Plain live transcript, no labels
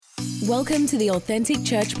Welcome to the Authentic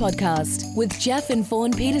Church Podcast with Jeff and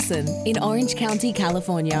Fawn Peterson in Orange County,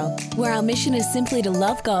 California, where our mission is simply to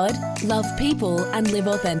love God, love people, and live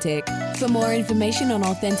authentic. For more information on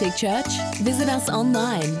Authentic Church, visit us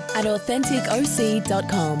online at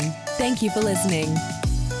AuthenticOC.com. Thank you for listening.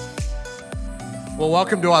 Well,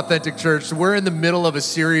 welcome to Authentic Church. We're in the middle of a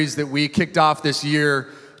series that we kicked off this year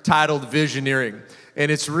titled Visioneering.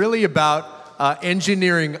 And it's really about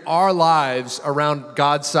engineering our lives around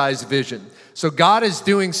God-sized vision. So God is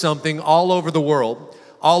doing something all over the world,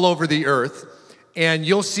 all over the earth, and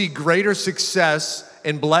you'll see greater success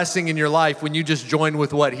and blessing in your life when you just join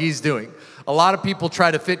with what He's doing. A lot of people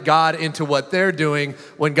try to fit God into what they're doing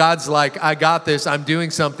when God's like, I got this, I'm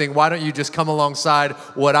doing something. Why don't you just come alongside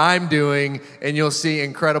what I'm doing, and you'll see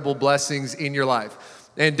incredible blessings in your life.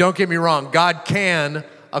 And don't get me wrong, God can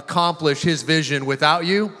accomplish His vision without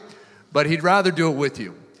you, but He'd rather do it with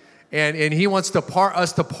you. And He wants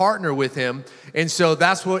us to partner with Him. And so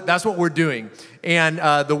that's what we're doing. And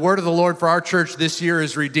the word of the Lord for our church this year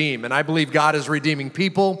is redeem. And I believe God is redeeming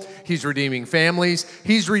people. He's redeeming families.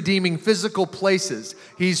 He's redeeming physical places.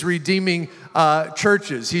 He's redeeming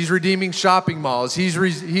churches. He's redeeming shopping malls. He's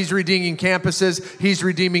redeeming campuses. He's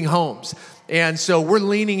redeeming homes. And so we're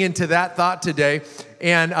leaning into that thought today.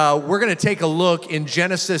 And we're going to take a look in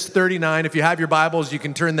Genesis 39. If you have your Bibles, you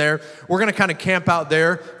can turn there. We're going to kind of camp out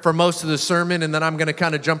there for most of the sermon, and then I'm going to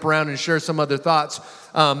kind of jump around and share some other thoughts.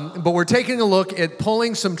 But we're taking a look at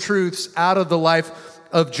pulling some truths out of the life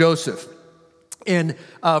of Joseph. And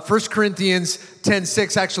 1 Corinthians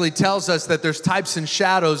 10:6 actually tells us that there's types and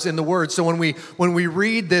shadows in the Word. So when we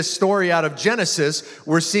read this story out of Genesis,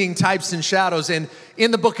 we're seeing types and shadows. And in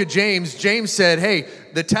the book of James, James said, hey,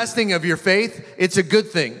 the testing of your faith, it's a good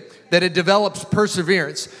thing, that it develops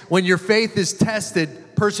perseverance. When your faith is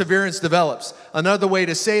tested, perseverance develops. Another way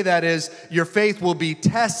to say that is your faith will be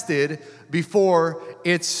tested before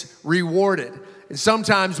it's rewarded. And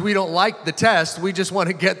sometimes we don't like the test, we just want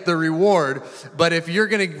to get the reward. But if you're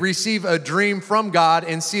going to receive a dream from God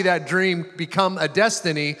and see that dream become a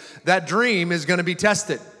destiny, that dream is going to be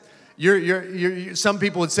tested. Some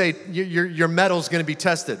people would say your metal's going to be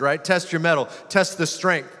tested, right? Test your metal, test the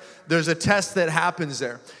strength. There's a test that happens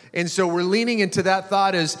there. And so we're leaning into that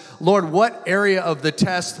thought is, Lord, what area of the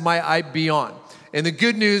test might I be on? And the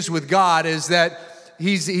good news with God is that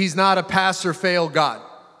He's not a pass or fail God.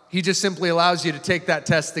 He just simply allows you to take that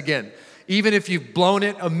test again. Even if you've blown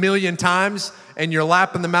it 1,000,000 times and you're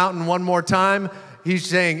lapping the mountain one more time, He's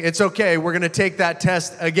saying, it's okay, we're going to take that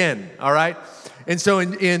test again, all right? And so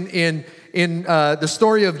in the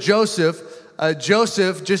story of Joseph,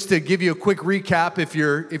 just to give you a quick recap, if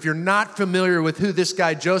you're not familiar with who this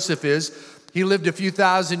guy Joseph is, he lived a few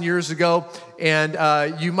thousand years ago,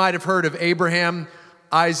 and you might have heard of Abraham,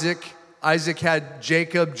 Isaac. Isaac had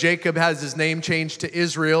Jacob. Jacob has his name changed to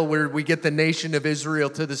Israel, where we get the nation of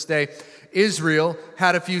Israel to this day. Israel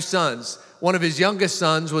had a few sons. One of his youngest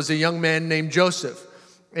sons was a young man named Joseph,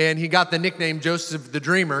 and he got the nickname Joseph the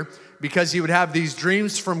Dreamer because he would have these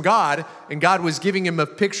dreams from God, and God was giving him a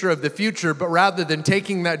picture of the future, but rather than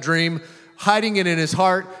taking that dream, hiding it in his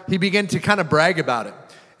heart, he began to kind of brag about it,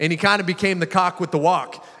 and he kind of became the cock with the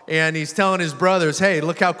walk, and he's telling his brothers, hey,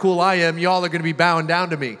 look how cool I am, y'all are going to be bowing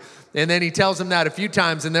down to me. And then he tells them that a few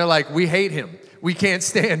times, and they're like, we hate him. We can't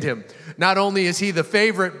stand him. Not only is he the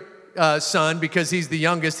favorite son because he's the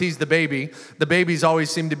youngest, he's the baby. The babies always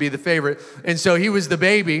seem to be the favorite. And so he was the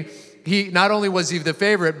baby. Not only was he the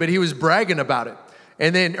favorite, but he was bragging about it.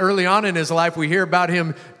 And then early on in his life, we hear about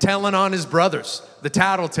him telling on his brothers, the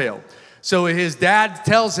tattletale. So his dad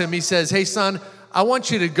tells him, he says, hey, son, I want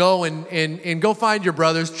you to go and go find your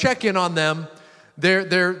brothers, check in on them.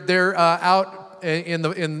 They're out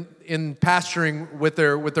in pasturing with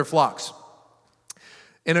their flocks.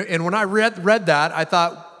 And when I read that, I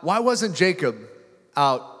thought, why wasn't Jacob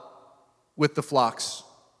out with the flocks,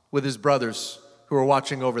 with his brothers who were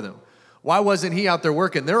watching over them? Why wasn't he out there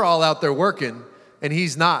working? They're all out there working, and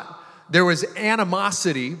he's not. There was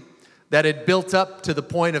animosity that had built up to the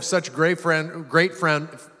point of such great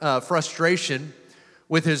frustration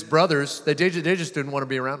with his brothers that they just didn't want to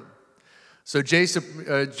be around him. So Joseph,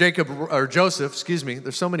 there's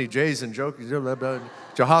so many J's and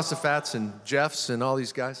Jehoshaphat's and Jeffs and all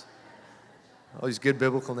these guys, all these good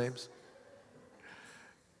biblical names.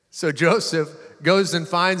 So Joseph goes and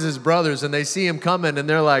finds his brothers, and they see him coming, and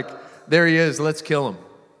they're like, there he is, let's kill him.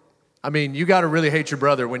 I mean, you got to really hate your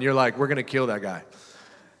brother when you're like, we're going to kill that guy.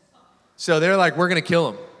 So they're like, we're going to kill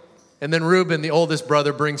him. And then Reuben, the oldest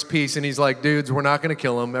brother, brings peace, and he's like, dudes, we're not going to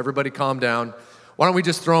kill him. Everybody calm down. Why don't we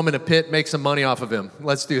just throw him in a pit, make some money off of him?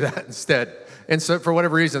 Let's do that instead. And so for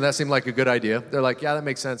whatever reason, that seemed like a good idea. They're like, yeah, that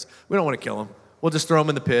makes sense. We don't want to kill him. We'll just throw him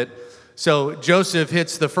in the pit. So Joseph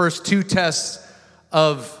hits the first 2 tests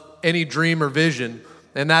of any dream or vision,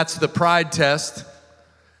 and that's the pride test,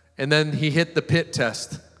 and then he hit the pit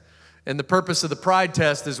test. And the purpose of the pride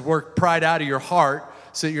test is work pride out of your heart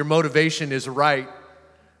so that your motivation is right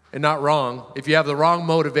and not wrong. If you have the wrong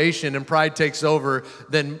motivation and pride takes over,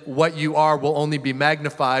 then what you are will only be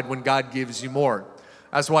magnified when God gives you more.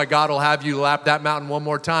 That's why God will have you lap that mountain one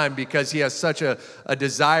more time, because he has such a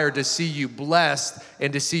desire to see you blessed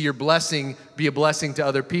and to see your blessing be a blessing to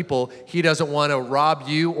other people. He doesn't want to rob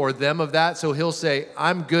you or them of that. So he'll say,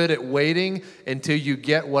 I'm good at waiting until you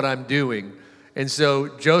get what I'm doing. And so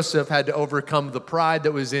Joseph had to overcome the pride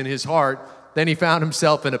that was in his heart. Then he found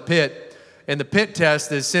himself in a pit. And the pit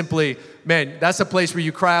test is simply, man, that's a place where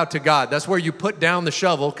you cry out to God. That's where you put down the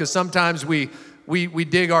shovel, because sometimes we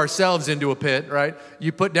dig ourselves into a pit, right?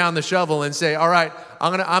 You put down the shovel and say, all right,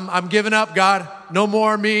 I'm giving up, God. No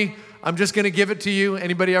more me. I'm just going to give it to you.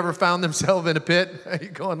 Anybody ever found themselves in a pit?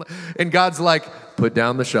 And God's like, put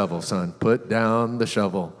down the shovel, son. Put down the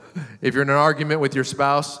shovel. If you're in an argument with your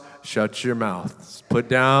spouse, shut your mouth. Put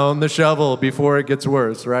down the shovel before it gets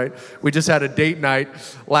worse, right? We just had a date night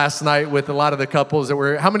last night with a lot of the couples that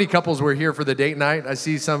were, how many couples were here for the date night? I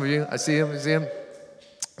see some of you. I see him. It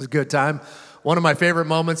was a good time. One of my favorite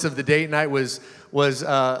moments of the date night was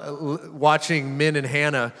watching Min and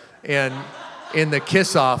Hannah and in the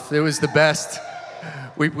kiss off. It was the best.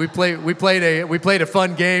 We played a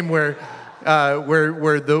fun game where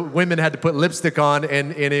the women had to put lipstick on,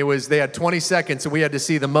 and they had 20 seconds, and we had to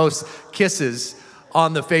see the most kisses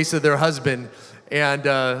on the face of their husband. And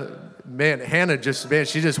man, Hannah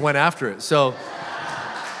she just went after it. So.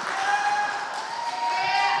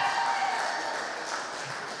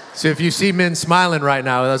 So if you see men smiling right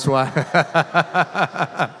now, that's why.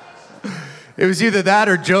 It was either that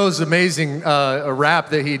or Joe's amazing rap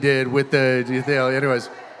that he did with anyways.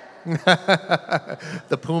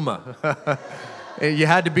 The Puma. You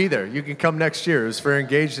had to be there. You can come next year. It was for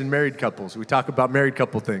engaged and married couples. We talk about married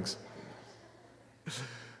couple things.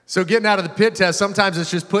 So getting out of the pit test, sometimes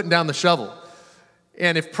it's just putting down the shovel.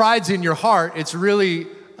 And if pride's in your heart, it's really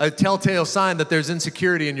a telltale sign that there's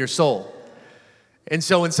insecurity in your soul. And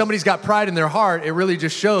so when somebody's got pride in their heart, it really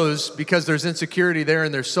just shows because there's insecurity there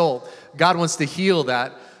in their soul. God wants to heal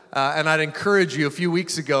that. And I'd encourage you, a few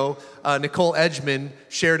weeks ago, Nicole Edgman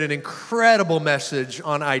shared an incredible message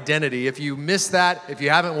on identity. If you missed that, if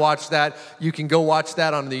you haven't watched that, you can go watch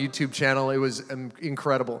that on the YouTube channel. It was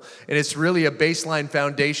incredible. And it's really a baseline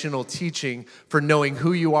foundational teaching for knowing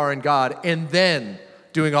who you are in God and then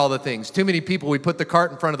doing all the things. Too many people, we put the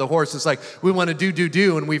cart in front of the horse. It's like we want to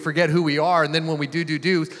do, and we forget who we are. And then when we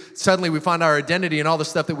do, suddenly we find our identity in all the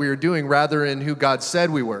stuff that we were doing rather than who God said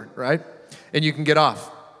we were, right? And you can get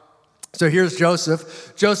off. So here's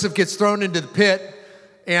Joseph. Joseph gets thrown into the pit,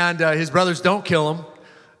 and his brothers don't kill him.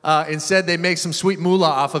 Instead, they make some sweet moolah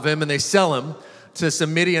off of him, and they sell him to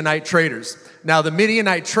some Midianite traders. Now, the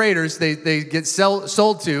Midianite traders, they get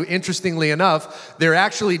sold to, interestingly enough, they're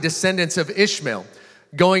actually descendants of Ishmael.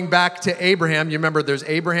 Going back to Abraham, you remember there's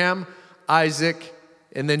Abraham, Isaac,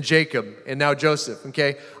 and then Jacob, and now Joseph,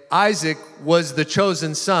 okay? Isaac was the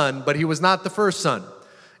chosen son, but he was not the first son.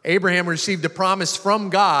 Abraham received a promise from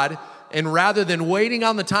God, and rather than waiting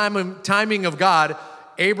on the timing of God,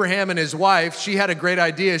 Abraham and his wife, she had a great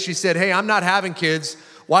idea. She said, hey, I'm not having kids.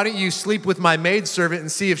 Why don't you sleep with my maidservant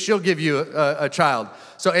and see if she'll give you a child?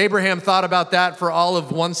 So Abraham thought about that for all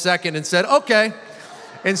of 1 second and said, okay.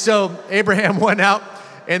 And so Abraham went out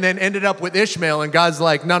and then ended up with Ishmael, and God's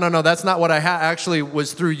like, no, that's not what I actually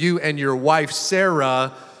was through you and your wife,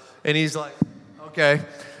 Sarah. And he's like, okay.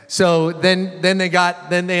 So then they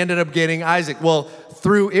ended up getting Isaac. Well,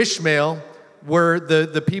 through Ishmael were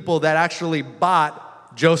the people that actually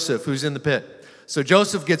bought Joseph, who's in the pit. So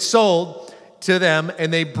Joseph gets sold to them,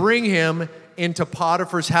 and they bring him into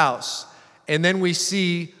Potiphar's house. And then we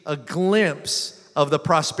see a glimpse of the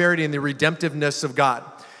prosperity and the redemptiveness of God.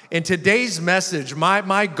 In today's message,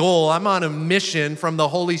 my goal, I'm on a mission from the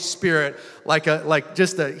Holy Spirit, like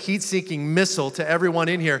just a heat-seeking missile to everyone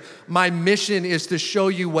in here. My mission is to show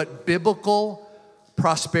you what biblical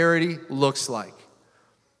prosperity looks like.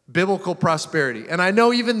 Biblical prosperity. And I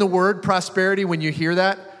know even the word prosperity, when you hear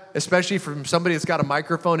that, especially from somebody that's got a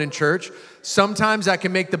microphone in church, sometimes that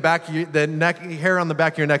can make the hair on the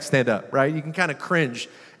back of your neck stand up, right? You can kind of cringe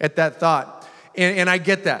at that thought. And I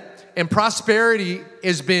get that. And prosperity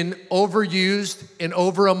has been overused and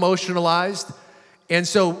over-emotionalized. And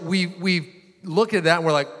so we look at that and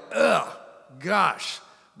we're like, ugh, gosh,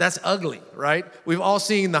 That's ugly, right? We've all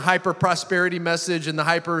seen the hyper prosperity message and the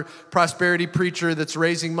hyper prosperity preacher that's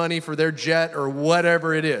raising money for their jet or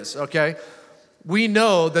whatever it is, okay? We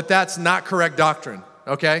know that that's not correct doctrine,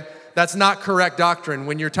 okay? That's not correct doctrine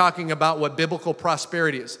when you're talking about what biblical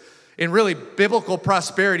prosperity is. And really, biblical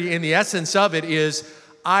prosperity in the essence of it is,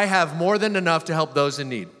 I have more than enough to help those in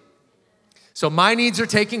need. So my needs are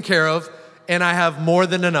taken care of, and I have more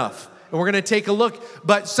than enough. And we're going to take a look.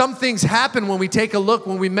 But some things happen when we take a look,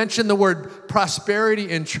 when we mention the word prosperity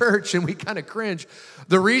in church, and we kind of cringe.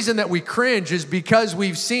 The reason that we cringe is because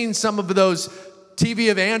we've seen some of those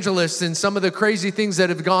TV evangelists and some of the crazy things that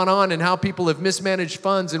have gone on and how people have mismanaged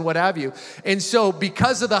funds and what have you. And so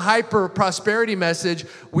because of the hyper prosperity message,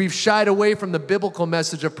 we've shied away from the biblical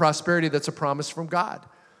message of prosperity that's a promise from God.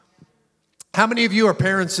 How many of you are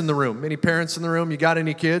parents in the room? Any parents in the room? You got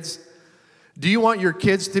any kids? Do you want your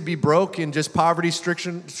kids to be broke and just poverty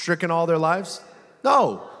stricken all their lives?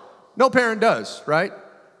 No. No parent does, right?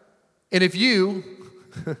 And if you,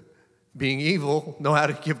 being evil, know how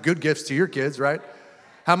to give good gifts to your kids, right?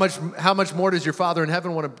 How much more does your Father in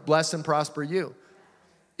heaven want to bless and prosper you?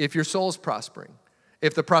 If your soul's prospering.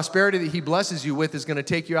 If the prosperity that he blesses you with is going to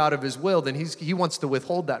take you out of his will, then he wants to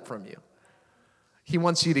withhold that from you. He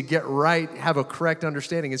wants you to get right, have a correct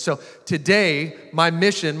understanding. And so today, my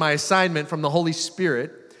mission, my assignment from the Holy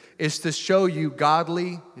Spirit is to show you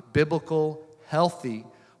godly, biblical, healthy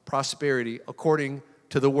prosperity according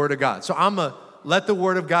to the Word of God. So I'm going to let the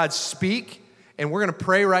Word of God speak, and we're going to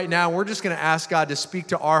pray right now. We're just going to ask God to speak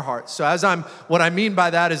to our hearts. So what I mean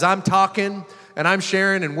by that is I'm talking and I'm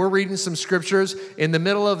sharing and we're reading some scriptures. In the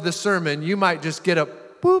middle of the sermon, you might just get a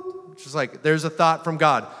boop, just like there's a thought from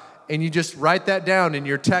God. And you just write that down in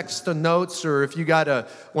your text and notes, or if you got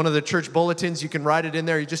one of the church bulletins, you can write it in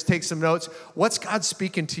there. You just take some notes. What's God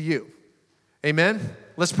speaking to you? Amen?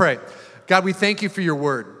 Let's pray. God, we thank you for your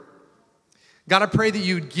word. God, I pray that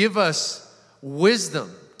you'd give us wisdom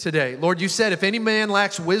today. Lord, you said if any man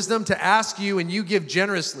lacks wisdom, to ask you, and you give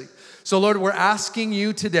generously. So Lord, we're asking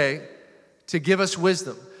you today to give us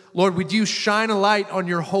wisdom. Lord, would you shine a light on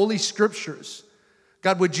your holy scriptures?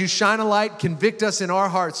 God, would you shine a light, convict us in our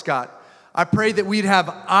hearts, God. I pray that we'd have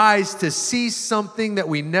eyes to see something that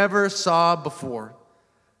we never saw before.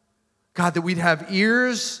 God, that we'd have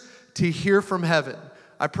ears to hear from heaven.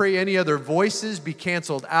 I pray any other voices be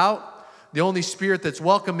canceled out. The only spirit that's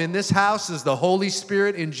welcome in this house is the Holy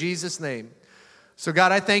Spirit in Jesus' name. So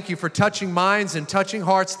God, I thank you for touching minds and touching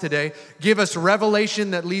hearts today. Give us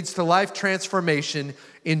revelation that leads to life transformation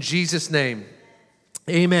in Jesus' name.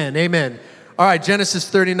 Amen, amen. All right, Genesis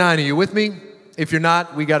 39, are you with me? If you're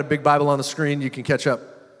not, we got a big Bible on the screen. You can catch up.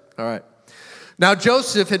 All right. Now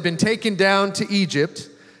Joseph had been taken down to Egypt,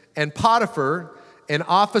 and Potiphar, an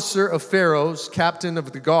officer of Pharaoh's, captain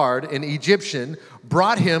of the guard, an Egyptian,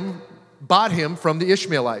 bought him from the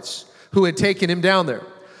Ishmaelites who had taken him down there.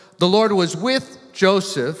 The Lord was with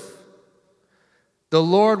Joseph. The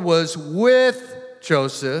Lord was with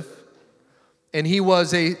Joseph, and he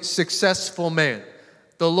was a successful man.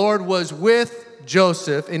 The Lord was with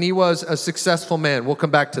Joseph, and he was a successful man. We'll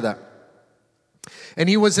come back to that. And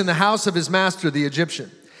he was in the house of his master, the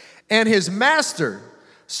Egyptian. And his master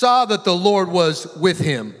saw that the Lord was with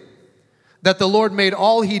him, that the Lord made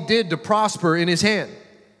all he did to prosper in his hand.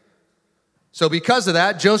 So because of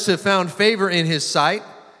that, Joseph found favor in his sight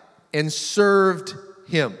and served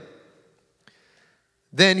him.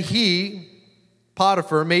 Then he,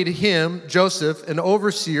 Potiphar, made him, Joseph, an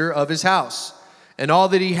overseer of his house. And all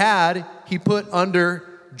that he had, he put under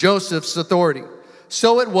Joseph's authority.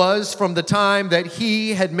 So it was from the time that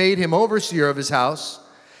he had made him overseer of his house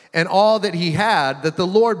and all that he had, that the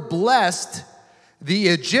Lord blessed the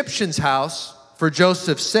Egyptian's house for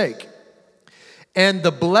Joseph's sake. And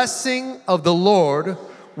the blessing of the Lord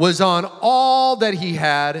was on all that he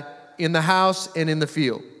had in the house and in the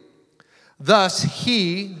field. Thus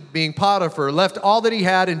he, being Potiphar, left all that he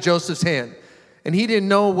had in Joseph's hand. And he didn't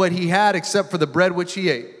know what he had except for the bread which he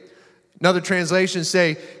ate. Another translation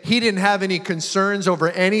say he didn't have any concerns over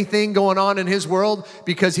anything going on in his world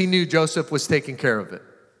because he knew Joseph was taking care of it.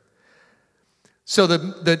 So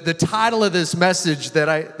the title of this message that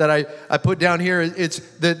I put down here, it's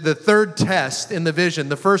the third test in the vision.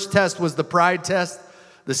 The first test was the pride test.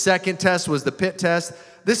 The second test was the pit test.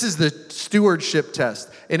 This is the stewardship test.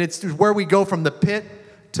 And it's where we go from the pit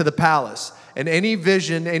to the palace. And any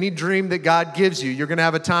vision, any dream that God gives you, you're going to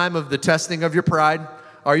have a time of the testing of your pride.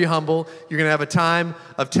 Are you humble? You're going to have a time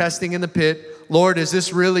of testing in the pit. Lord, is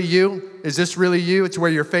this really you? Is this really you? It's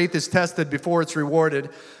where your faith is tested before it's rewarded.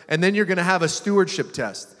 And then you're going to have a stewardship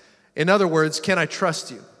test. In other words, can I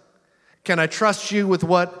trust you? Can I trust you with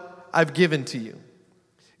what I've given to you?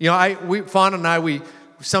 Fawn and I, we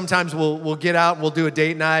sometimes we'll get out and we'll do a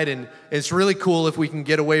date night, and it's really cool if we can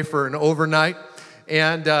get away for an overnight.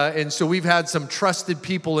 And so we've had some trusted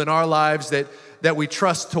people in our lives that we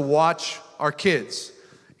trust to watch our kids.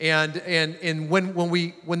 And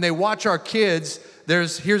when they watch our kids,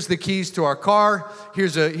 here's the keys to our car.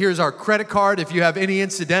 Here's our credit card. If you have any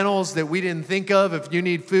incidentals that we didn't think of, if you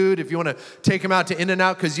need food, if you want to take them out to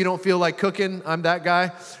In-N-Out because you don't feel like cooking, I'm that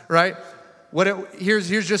guy, right? Here's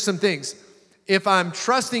just some things. If I'm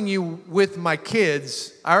trusting you with my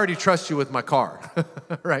kids, I already trust you with my car,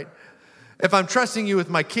 right? If I'm trusting you with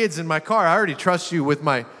my kids in my car, I already trust you with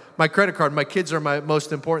my credit card. My kids are my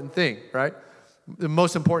most important thing, right? The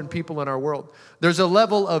most important people in our world. There's a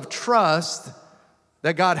level of trust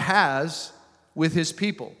that God has with his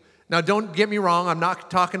people. Now, don't get me wrong. I'm not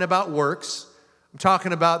talking about works. I'm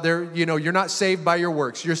talking about you're not saved by your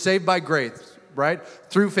works. You're saved by grace, right?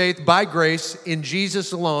 Through faith, by grace, in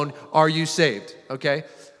Jesus alone are you saved, okay?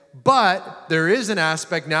 But there is an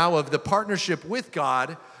aspect now of the partnership with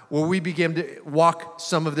God where we begin to walk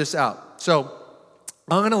some of this out. So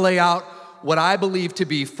I'm going to lay out what I believe to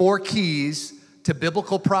be 4 keys to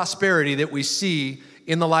biblical prosperity that we see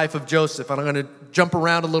in the life of Joseph. And I'm going to jump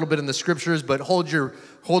around a little bit in the scriptures, but hold your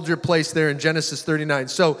place there in Genesis 39.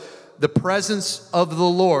 So the presence of the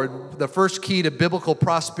Lord, the first key to biblical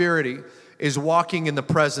prosperity is walking in the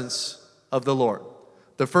presence of the Lord.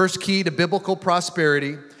 The first key to biblical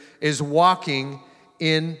prosperity is walking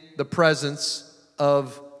in the presence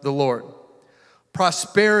of the Lord.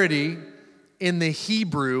 Prosperity in the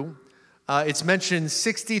Hebrew, it's mentioned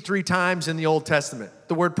 63 times in the Old Testament,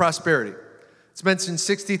 the word prosperity. It's mentioned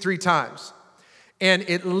 63 times. And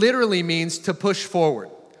it literally means to push forward,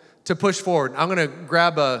 to push forward. I'm going to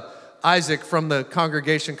grab Isaac from the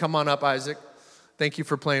congregation. Come on up, Isaac. Thank you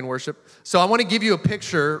for playing worship. So I want to give you a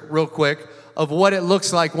picture real quick of what it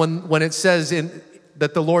looks like when it says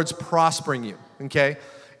that the Lord's prospering you, okay?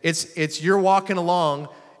 It's you're walking along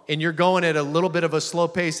and you're going at a little bit of a slow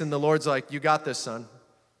pace, and the Lord's like, you got this, son.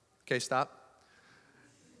 Okay, stop.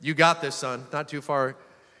 You got this, son. Not too far.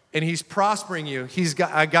 And he's prospering you.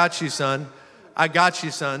 I got you, son. I got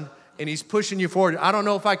you, son. And he's pushing you forward. I don't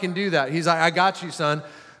know if I can do that. He's like, I got you, son.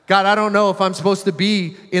 God, I don't know if I'm supposed to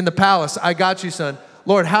be in the palace. I got you, son.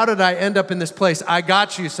 Lord, how did I end up in this place? I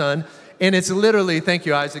got you, son. And it's literally, thank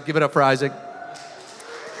you, Isaac. Give it up for Isaac.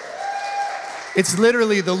 It's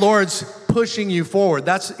literally the Lord's pushing you forward.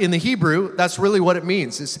 That's in the Hebrew, that's really what it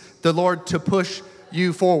means. It's the Lord to push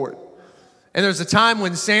you forward. And there's a time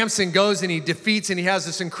when Samson goes and he defeats and he has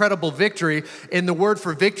this incredible victory. And the word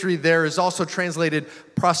for victory there is also translated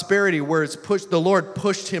prosperity, where it's the Lord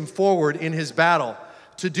pushed him forward in his battle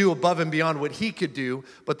to do above and beyond what he could do.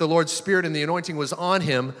 But the Lord's Spirit and the anointing was on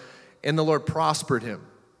him, and the Lord prospered him.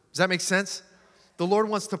 Does that make sense? The Lord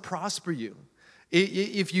wants to prosper you.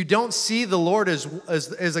 If you don't see the Lord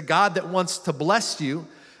as a God that wants to bless you,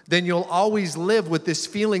 then you'll always live with this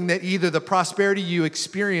feeling that either the prosperity you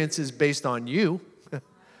experience is based on you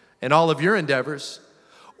and all of your endeavors,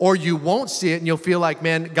 or you won't see it and you'll feel like,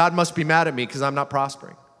 man, God must be mad at me because I'm not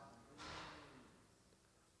prospering.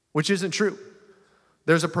 Which isn't true.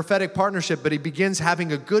 There's a prophetic partnership, but he begins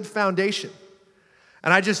having a good foundation.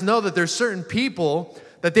 And I just know that there's certain people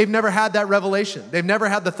that they've never had that revelation. They've never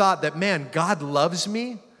had the thought that, man, God loves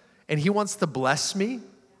me and he wants to bless me.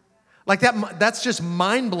 Like that's just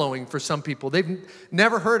mind-blowing for some people. They've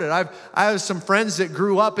never heard it. I have some friends that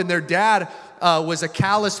grew up and their dad was a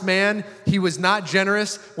callous man. He was not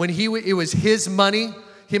generous. When it was his money,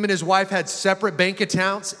 him and his wife had separate bank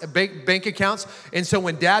accounts. And so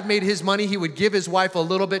when dad made his money, he would give his wife a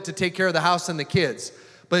little bit to take care of the house and the kids.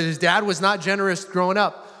 But his dad was not generous growing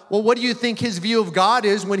up. Well, what do you think his view of God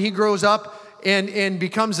is when he grows up and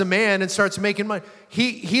becomes a man and starts making money?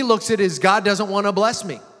 He looks at it as God doesn't want to bless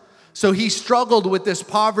me. So he struggled with this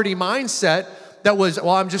poverty mindset that was,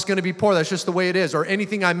 well, I'm just going to be poor. That's just the way it is. Or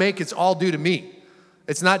anything I make, it's all due to me.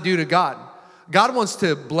 It's not due to God. God wants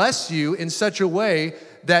to bless you in such a way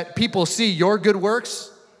that people see your good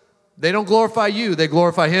works. They don't glorify you. They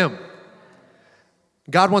glorify him.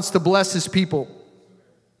 God wants to bless his people.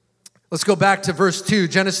 Let's go back to verse 2,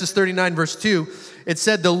 Genesis 39, verse 2. It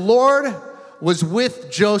said, the Lord was with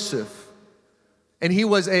Joseph, and he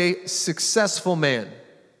was a successful man.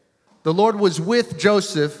 The Lord was with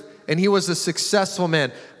Joseph, and he was a successful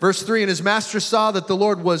man. Verse 3, and his master saw that the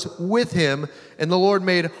Lord was with him, and the Lord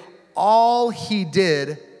made all he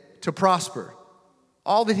did to prosper.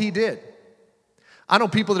 All that he did. I know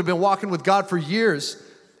people that have been walking with God for years,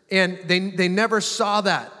 and they never saw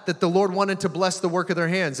that the Lord wanted to bless the work of their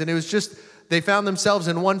hands. And it was just, they found themselves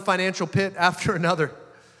in one financial pit after another.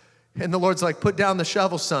 And the Lord's like, put down the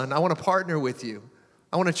shovel, son. I want to partner with you.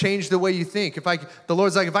 I want to change the way you think. The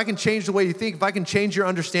Lord's like, if I can change the way you think, if I can change your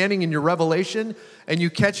understanding and your revelation and you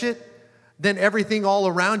catch it, then everything all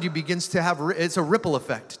around you begins to have, it's a ripple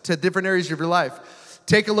effect to different areas of your life.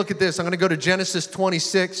 Take a look at this. I'm going to go to Genesis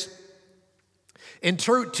 26. In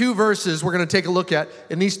two verses we're going to take a look at.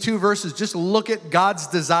 In these two verses, just look at God's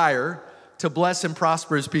desire to bless and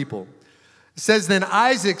prosper his people. It says, then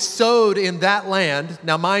Isaac sowed in that land.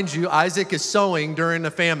 Now, mind you, Isaac is sowing during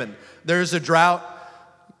a famine. There's a drought.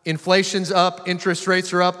 Inflation's up. Interest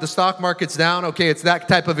rates are up. The stock market's down. Okay, it's that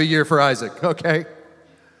type of a year for Isaac, okay?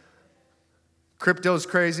 Crypto's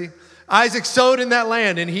crazy. Isaac sowed in that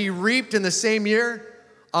land, and he reaped in the same year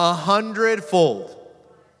 100-fold.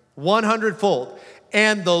 100-fold.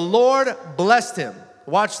 And the Lord blessed him.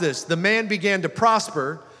 Watch this. The man began to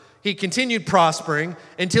prosper. He continued prospering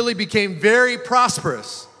until he became very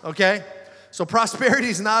prosperous, okay? So prosperity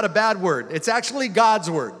is not a bad word. It's actually God's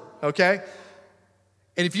word, okay?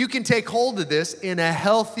 And if you can take hold of this in a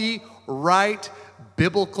healthy, right,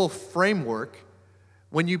 biblical framework,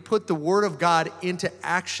 when you put the word of God into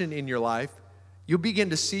action in your life, you'll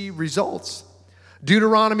begin to see results.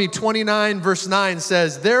 Deuteronomy 29 verse 9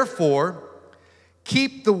 says, therefore,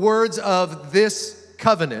 keep the words of this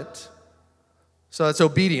covenant. So that's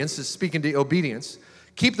obedience, it's speaking to obedience.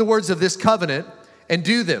 Keep the words of this covenant and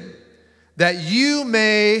do them, that you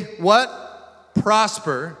may, what?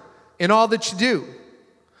 Prosper in all that you do.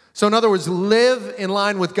 So in other words, live in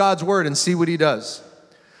line with God's word and see what he does.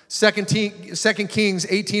 2 Kings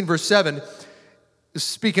 18 verse 7,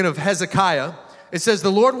 speaking of Hezekiah, it says,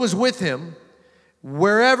 the Lord was with him.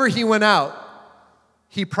 Wherever he went out,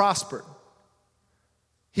 he prospered.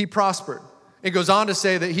 He prospered. It goes on to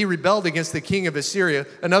say that he rebelled against the king of Assyria.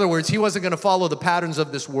 In other words, he wasn't going to follow the patterns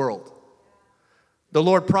of this world. The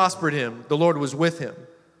Lord prospered him. The Lord was with him.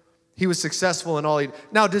 He was successful in all he did.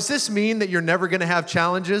 Now, does this mean that you're never going to have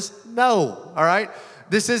challenges? No, all right?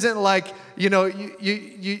 This isn't like,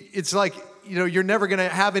 it's like, you're never going to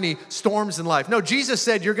have any storms in life. No, Jesus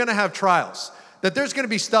said you're going to have trials, that there's going to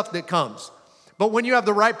be stuff that comes. But when you have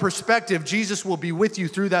the right perspective, Jesus will be with you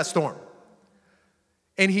through that storm.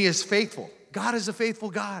 And he is faithful. God is a faithful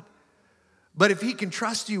God. But if he can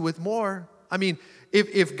trust you with more, I mean,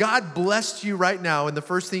 if God blessed you right now and the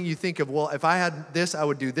first thing you think of, well, if I had this, I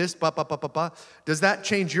would do this, does that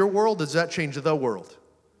change your world? Does that change the world?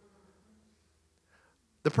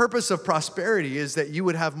 The purpose of prosperity is that you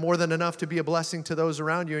would have more than enough to be a blessing to those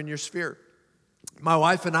around you in your sphere. My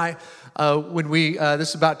wife and I, when this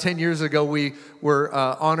is about 10 years ago, we were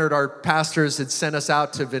honored. Our pastors had sent us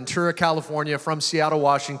out to Ventura, California from Seattle,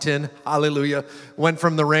 Washington. Hallelujah. Went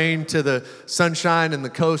from the rain to the sunshine and the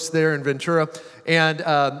coast there in Ventura.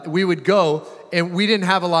 And we would go, and we didn't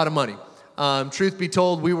have a lot of money. Truth be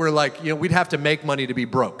told, we were like, we'd have to make money to be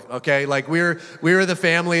broke, okay? Like, we were the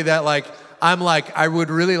family that, like, I'm like, I would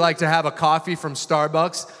really like to have a coffee from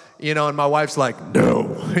Starbucks, and my wife's like,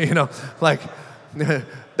 no, like,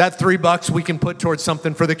 that $3 we can put towards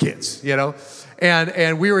something for the kids,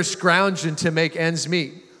 and we were scrounging to make ends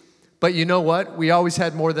meet. But you know what? We always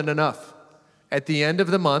had more than enough. At the end of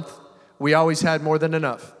the month, we always had more than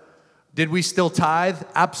enough. Did we still tithe?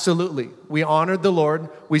 Absolutely. We honored the Lord.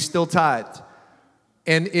 We still tithed.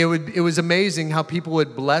 And it was amazing how people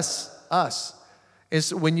would bless us.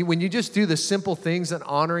 It's when you just do the simple things and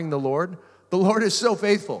honoring the Lord is so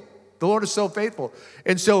faithful. The Lord is so faithful.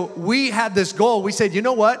 And so we had this goal. We said, you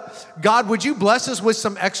know what? God, would you bless us with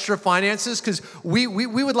some extra finances? Because we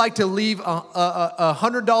would like to leave a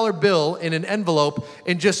 $100 bill in an envelope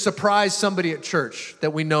and just surprise somebody at church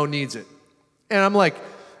that we know needs it. And I'm like,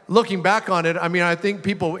 looking back on it, I mean, I think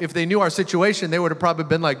people, if they knew our situation, they would have probably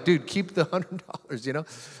been like, dude, keep the $100,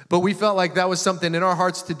 But we felt like that was something in our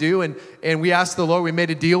hearts to do, and we asked the Lord, we made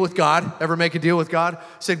a deal with God. Ever make a deal with God?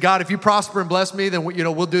 Said, God, if you prosper and bless me, then,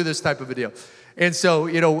 we'll do this type of a deal. And so,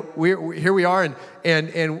 here we are,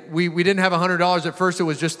 and we didn't have $100 at first. It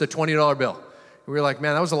was just the $20 bill. We were like,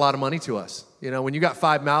 man, that was a lot of money to us. When you got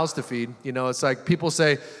 5 mouths to feed, it's like people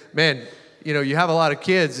say, man, you have a lot of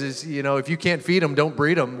kids, if you can't feed them, don't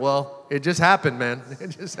breed them. Well, it just happened, man. It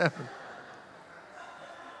just happened.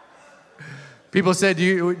 People said, do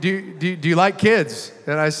you like kids?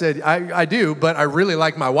 And I said, I do, but I really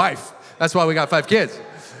like my wife. That's why we got 5 kids.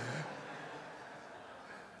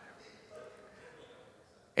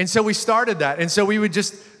 And so we started that. And so we would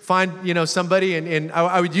just find, somebody, and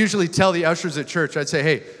I would usually tell the ushers at church, I'd say,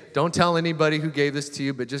 hey, don't tell anybody who gave this to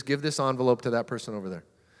you, but just give this envelope to that person over there.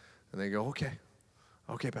 And they go,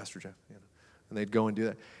 okay, Pastor Jeff. And they'd go and do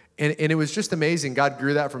that. And it was just amazing. God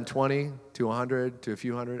grew that from 20 to 100 to a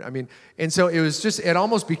few hundred. I mean, and so it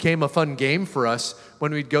almost became a fun game for us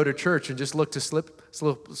when we'd go to church and just look to slip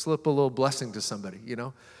a little blessing to somebody, you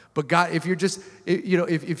know. But God,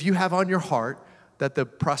 if you have on your heart that the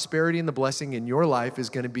prosperity and the blessing in your life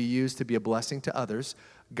is going to be used to be a blessing to others,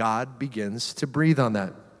 God begins to breathe on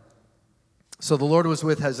that. So the Lord was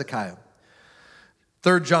with Hezekiah.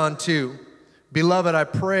 3 John 2, beloved, I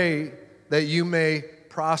pray that you may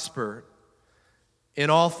prosper in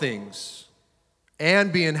all things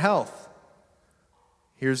and be in health.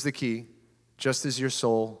 Here's the key, just as your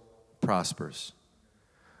soul prospers.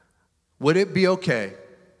 Would it be okay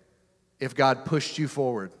if God pushed you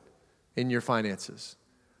forward in your finances?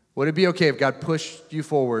 Would it be okay if God pushed you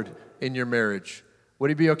forward in your marriage?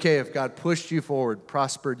 Would it be okay if God pushed you forward,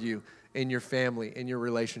 prospered you in your family, in your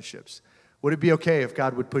relationships? Would it be okay if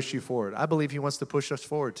God would push you forward? I believe he wants to push us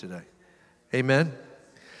forward today. Amen?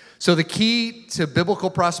 So the key to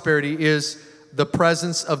biblical prosperity is the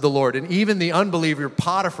presence of the Lord. And even the unbeliever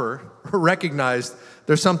Potiphar recognized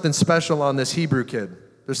there's something special on this Hebrew kid.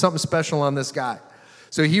 There's something special on this guy.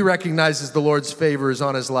 So he recognizes the Lord's favor is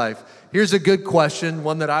on his life. Here's a good question,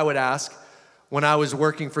 one that I would ask when I was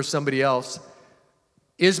working for somebody else.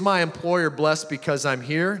 Is my employer blessed because I'm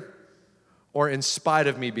here or in spite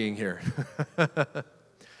of me being here?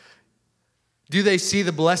 Do they see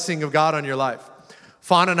the blessing of God on your life?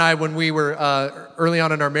 Fawn and I, when we were early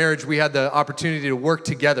on in our marriage, we had the opportunity to work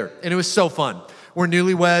together, and it was so fun. We're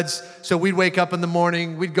newlyweds, so we'd wake up in the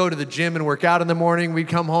morning, we'd go to the gym and work out in the morning, we'd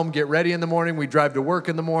come home, get ready in the morning, we'd drive to work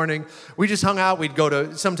in the morning. We just hung out,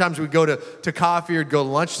 sometimes we'd go to coffee or go to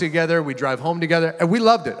lunch together, we'd drive home together, and we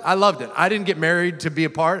loved it. I loved it. I didn't get married to be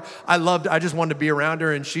apart. I just wanted to be around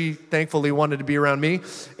her, and she thankfully wanted to be around me.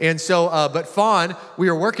 And so, but Fawn, we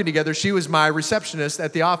were working together. She was my receptionist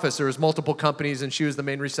at the office. There was multiple companies, and she was the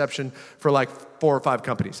main reception for like 4 or 5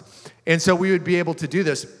 companies. And so we would be able to do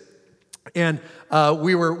this. And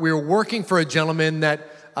we were working for a gentleman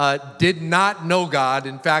that did not know God.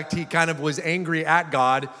 In fact, he kind of was angry at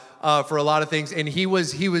God for a lot of things. And he would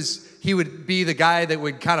be the guy that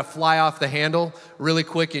would kind of fly off the handle really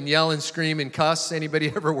quick and yell and scream and cuss.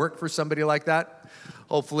 Anybody ever work for somebody like that?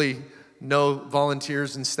 Hopefully no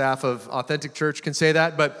volunteers and staff of Authentic Church can say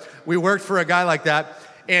that. But we worked for a guy like that,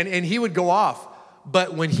 and he would go off.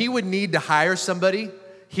 But when he would need to hire somebody,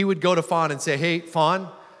 he would go to Fawn and say, hey, Fawn,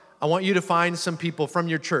 I want you to find some people from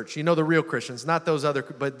your church. You know, the real Christians, not those other,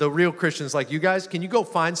 but the real Christians like you guys. Can you go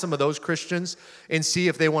find some of those Christians and see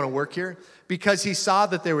if they want to work here? Because he saw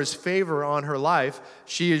that there was favor on her life.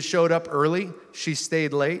 She had showed up early. She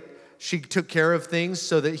stayed late. She took care of things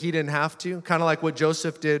so that he didn't have to, kind of like what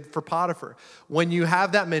Joseph did for Potiphar. When you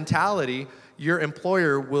have that mentality, your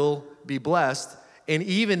employer will be blessed. And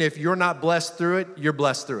even if you're not blessed through it, you're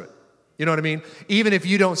blessed through it. You know what I mean? Even if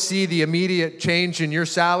you don't see the immediate change in your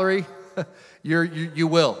salary, you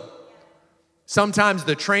will. Sometimes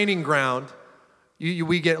the training ground,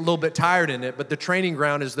 we get a little bit tired in it, but the training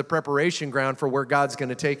ground is the preparation ground for where God's going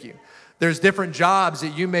to take you. There's different jobs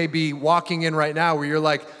that you may be walking in right now where you're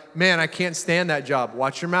like, man, I can't stand that job.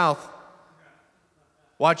 Watch your mouth.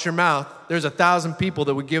 Watch your mouth. There's 1,000 people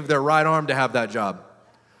that would give their right arm to have that job.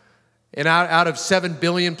 And out of 7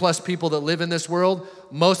 billion plus people that live in this world,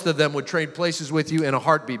 most of them would trade places with you in a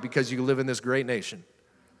heartbeat because you live in this great nation.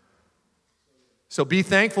 So be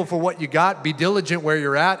thankful for what you got, be diligent where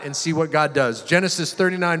you're at, and see what God does. Genesis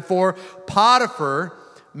 39:4, Potiphar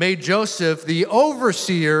made Joseph the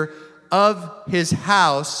overseer of his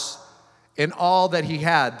house and all that he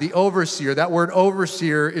had. The overseer, that word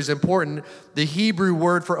overseer is important. The Hebrew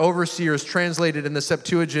word for overseer is translated in the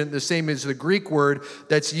Septuagint the same as the Greek word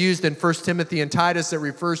that's used in 1 Timothy and Titus that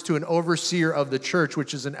refers to an overseer of the church,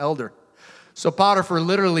 which is an elder. So Potiphar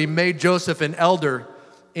literally made Joseph an elder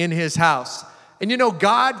in his house. And you know,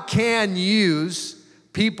 God can use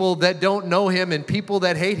people that don't know him and people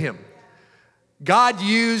that hate him. God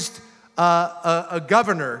used a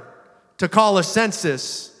governor to call a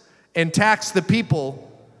census and tax the people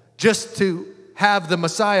just to have the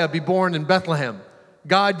Messiah be born in Bethlehem.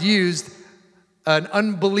 God used an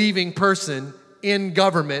unbelieving person in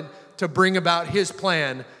government to bring about his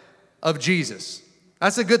plan of Jesus.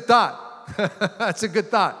 That's a good thought. That's a good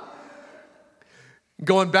thought.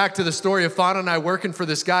 Going back to the story of Fawn and I working for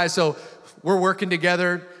this guy. So we're working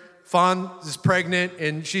together. Fawn is pregnant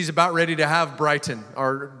and she's about ready to have Brighton,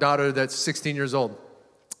 our daughter that's 16 years old.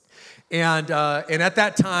 And at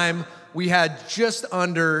that time, we had just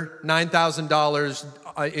under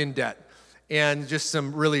 $9,000 in debt, and just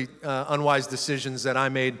some really unwise decisions that I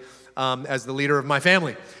made as the leader of my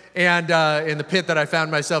family, and in the pit that I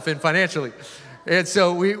found myself in financially. And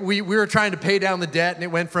so we were trying to pay down the debt, and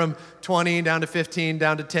it went from 20 down to 15,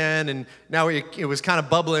 down to 10, and now it was kind of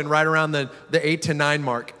bubbling right around the 8 to 9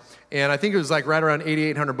 mark. And I think it was like right around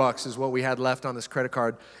 $8,800 is what we had left on this credit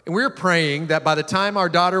card. And we were praying that by the time our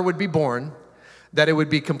daughter would be born, that it would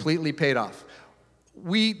be completely paid off.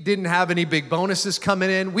 We didn't have any big bonuses coming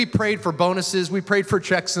in. We prayed for bonuses. We prayed for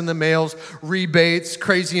checks in the mails, rebates,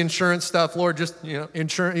 crazy insurance stuff. Lord, just,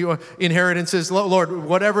 inheritances. Lord,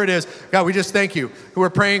 whatever it is. God, we just thank you. We're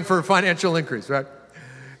praying for financial increase, right?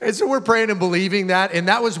 And so we're praying and believing that. And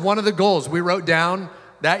that was one of the goals we wrote down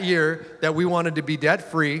that year, that we wanted to be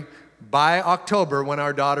debt-free by October when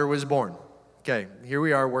our daughter was born. Okay, here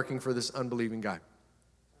we are working for this unbelieving guy.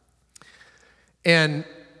 And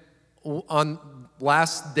on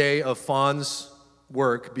last day of Fawn's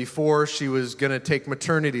work, before she was going to take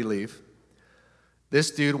maternity leave, this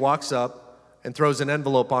dude walks up and throws an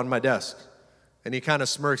envelope on my desk. And he kind of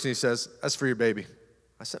smirks and he says, "That's for your baby."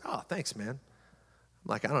 I said, "Oh, thanks, man." I'm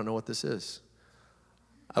like, I don't know what this is.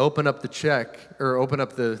 I open up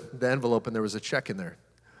the envelope, and there was a check in there.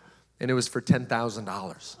 And it was for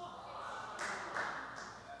 $10,000.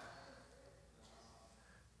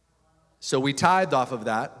 So we tithed off of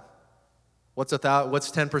that. What's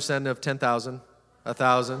 10% of 10,000?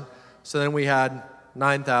 1,000. So then we had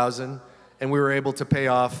 9,000, and we were able to pay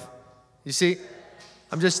off. You see,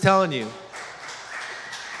 I'm just telling you.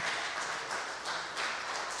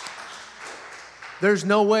 There's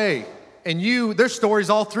no way. And there's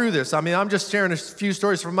stories all through this. I mean, I'm just sharing a few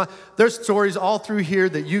stories there's stories all through here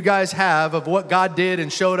that you guys have of what God did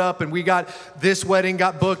and showed up, and we got this wedding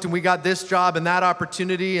got booked, and we got this job and that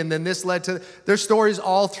opportunity, and then this led to, there's stories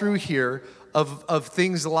all through here of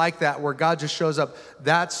things like that where God just shows up.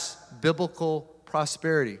 That's biblical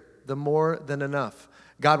prosperity, the more than enough.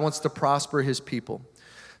 God wants to prosper his people.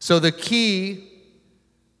 So the key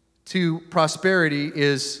to prosperity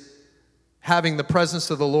is having the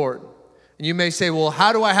presence of the Lord. And you may say, well,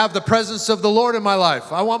 how do I have the presence of the Lord in my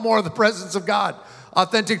life? I want more of the presence of God.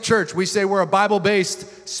 Authentic Church, we say we're a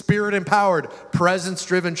Bible-based, Spirit-empowered,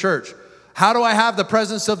 presence-driven church. How do I have the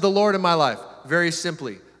presence of the Lord in my life? Very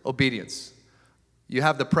simply, obedience. You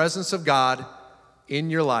have the presence of God in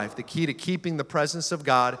your life. The key to keeping the presence of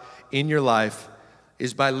God in your life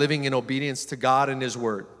is by living in obedience to God and his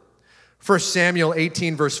word. 1 Samuel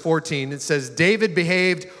 18, verse 14, it says, David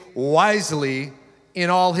behaved wisely in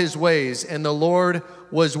all his ways, and the Lord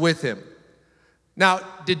was with him. Now,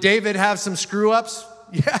 did David have some screw-ups?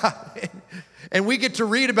 Yeah. And we get to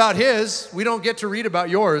read about his. We don't get to read about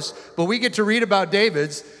yours, but we get to read about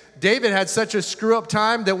David's. David had such a screw-up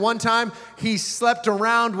time that one time he slept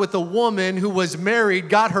around with a woman who was married,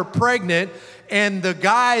 got her pregnant, and the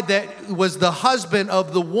guy that was the husband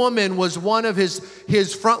of the woman was one of his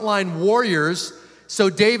frontline warriors. So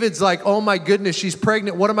David's like, oh my goodness, she's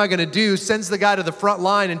pregnant. What am I going to do? Sends the guy to the front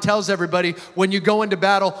line and tells everybody, when you go into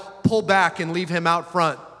battle, pull back and leave him out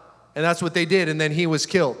front. And that's what they did. And then he was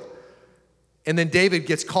killed. And then David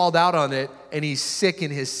gets called out on it, and he's sick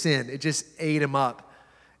in his sin. It just ate him up.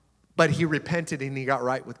 But he repented and he got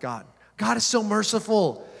right with God. God is so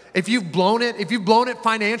merciful. If you've blown it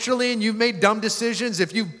financially and you've made dumb decisions,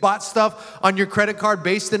 if you've bought stuff on your credit card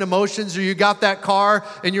based in emotions, or you got that car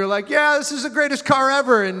and you're like, yeah, this is the greatest car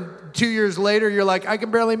ever. And 2 years later, you're like, I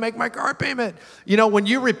can barely make my car payment. You know, when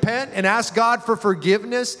you repent and ask God for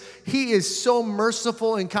forgiveness, he is so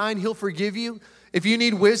merciful and kind. He'll forgive you. If you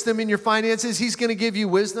need wisdom in your finances, he's going to give you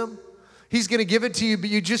wisdom. He's going to give it to you, but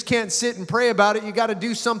you just can't sit and pray about it. You got to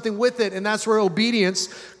do something with it, and that's where obedience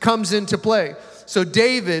comes into play. So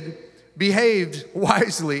David behaved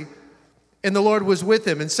wisely, and the Lord was with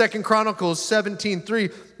him. In 2 Chronicles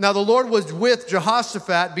 17:3, now the Lord was with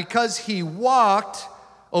Jehoshaphat because he walked,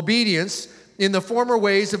 obedience, in the former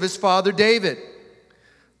ways of his father David.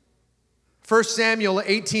 1 Samuel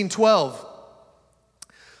 18:12,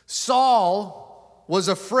 Saul was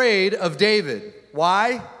afraid of David.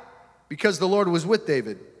 Why? Because the Lord was with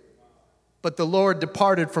David. But the Lord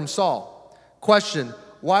departed from Saul. Question,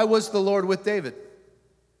 why was the Lord with David?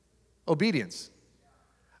 Obedience.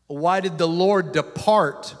 Why did the Lord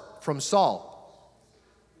depart from Saul?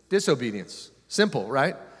 Disobedience. Simple,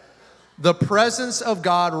 right? The presence of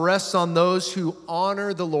God rests on those who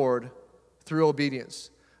honor the Lord through obedience.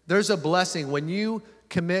 There's a blessing when you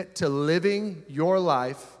commit to living your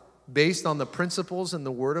life based on the principles and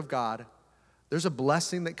the Word of God. There's a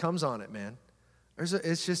blessing that comes on it, man. That's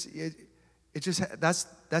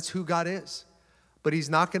who God is. But he's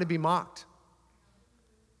not going to be mocked.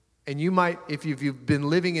 And you might, if you've been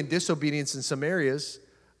living in disobedience in some areas,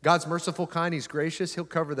 God's merciful, kind, he's gracious, he'll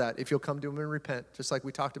cover that if you'll come to him and repent, just like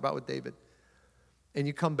we talked about with David. and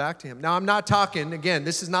you come back to him. Now, I'm not talking, again,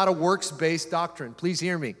 this is not a works-based doctrine. Please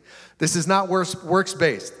hear me. This is not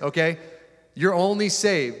works-based, okay? You're only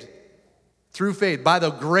saved through faith. By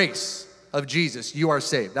the grace of Jesus, you are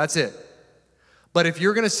saved. That's it. But if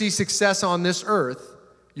you're going to see success on this earth,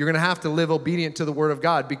 you're going to have to live obedient to the Word of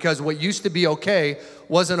God, because what used to be okay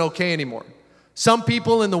wasn't okay anymore. Some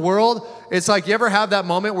people in the world, it's like, you ever have that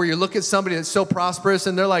moment where you look at somebody that's so prosperous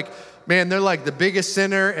and they're like, man, they're like the biggest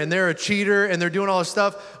sinner and they're a cheater and they're doing all this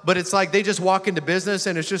stuff, but it's like they just walk into business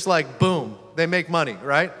and it's just like, boom, they make money,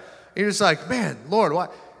 right? And you're just like, man, Lord, why?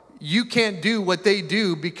 You can't do what they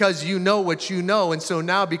do because you know what you know. And so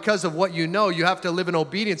now, because of what you know, you have to live in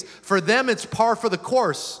obedience. For them, it's par for the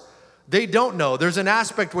course. They don't know. There's an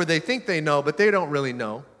aspect where they think they know, but they don't really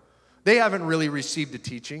know. They haven't really received a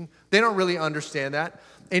teaching. They don't really understand that.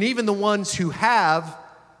 And even the ones who have,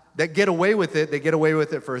 that get away with it, they get away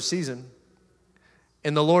with it for a season.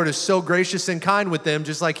 And the Lord is so gracious and kind with them,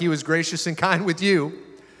 just like he was gracious and kind with you.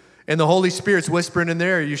 And the Holy Spirit's whispering in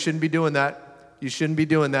their ear, you shouldn't be doing that. You shouldn't be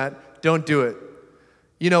doing that. Don't do it.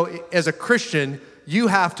 You know, as a Christian, you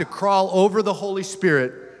have to crawl over the Holy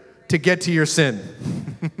Spirit to get to your sin.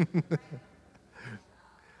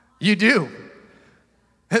 You do.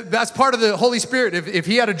 That's part of the Holy Spirit. If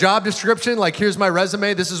he had a job description, like, here's my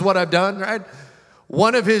resume, this is what I've done, right?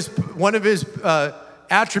 One of his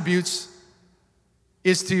attributes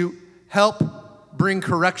is to help bring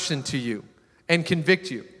correction to you and convict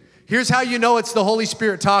you. Here's how you know it's the Holy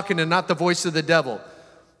Spirit talking and not the voice of the devil.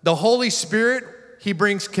 The Holy Spirit, he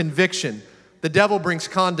brings conviction. The devil brings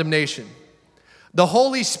condemnation. The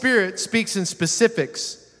Holy Spirit speaks in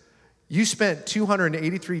specifics. You spent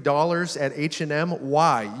 $283 at H&M.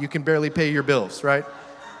 Why? You can barely pay your bills, right?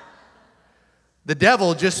 The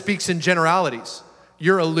devil just speaks in generalities.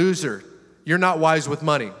 You're a loser. You're not wise with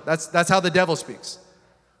money. That's how the devil speaks.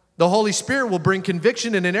 The Holy Spirit will bring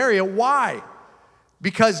conviction in an area. Why?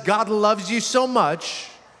 Because God loves you so much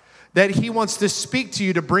that he wants to speak to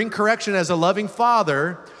you to bring correction as a loving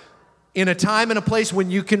father in a time and a place when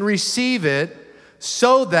you can receive it,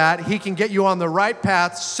 so that he can get you on the right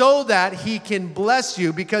path, so that he can bless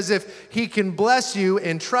you. Because if he can bless you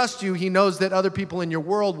and trust you, he knows that other people in your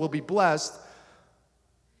world will be blessed,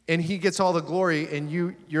 and he gets all the glory, and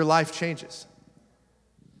your life changes.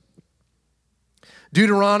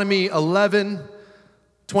 Deuteronomy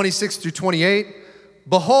 11:26-28.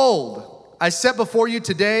 Behold, I set before you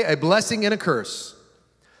today a blessing and a curse.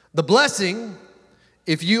 The blessing,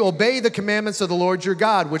 if you obey the commandments of the Lord your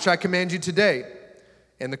God, which I command you today.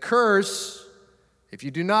 And the curse, if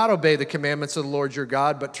you do not obey the commandments of the Lord your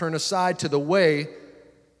God, but turn aside from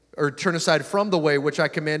the way which I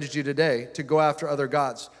commanded you today, to go after other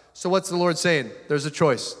gods. So what's the Lord saying? There's a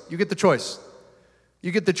choice. You get the choice.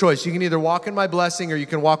 You get the choice. You can either walk in my blessing or you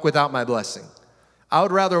can walk without my blessing. I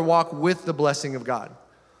would rather walk with the blessing of God.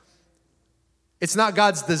 It's not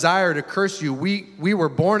God's desire to curse you. We were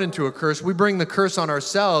born into a curse. We bring the curse on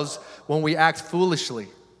ourselves when we act foolishly,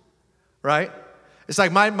 right? It's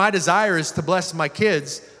like my desire is to bless my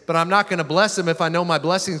kids, but I'm not going to bless them if I know my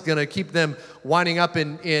blessing is going to keep them winding up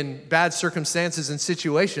in bad circumstances and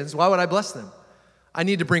situations. Why would I bless them? I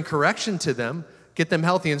need to bring correction to them, get them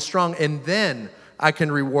healthy and strong, and then I can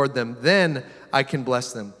reward them. Then I can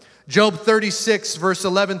bless them. Job 36, verse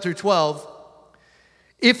 11-12.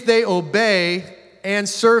 If they obey and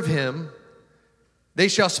serve him, they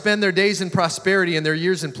shall spend their days in prosperity and their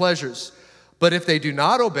years in pleasures. But if they do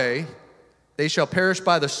not obey, they shall perish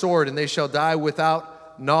by the sword, and they shall die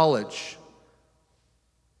without knowledge.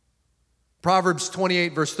 Proverbs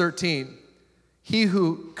 28, verse 13. He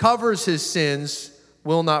who covers his sins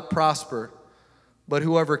will not prosper, but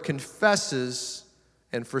whoever confesses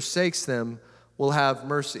and forsakes them will have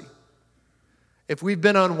mercy. If we've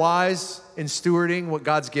been unwise in stewarding what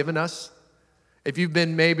God's given us, if you've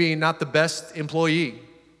been maybe not the best employee,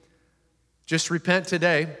 just repent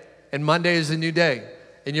today, and Monday is a new day,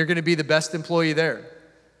 and you're going to be the best employee there.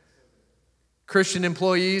 Christian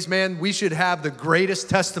employees, man, we should have the greatest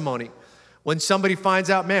testimony. When somebody finds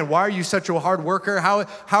out, man, why are you such a hard worker? How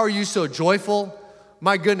are you so joyful?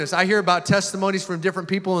 My goodness, I hear about testimonies from different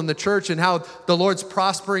people in the church and how the Lord's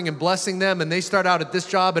prospering and blessing them, and they start out at this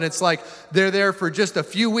job, and it's like they're there for just a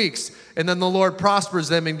few weeks, and then the Lord prospers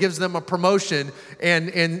them and gives them a promotion, and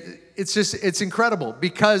it's incredible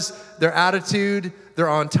because their attitude, they're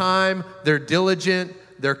on time, they're diligent,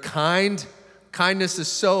 they're kind. Kindness is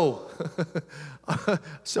so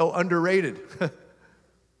underrated,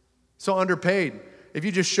 so underpaid. If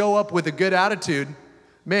you just show up with a good attitude,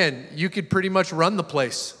 man, you could pretty much run the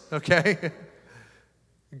place, okay?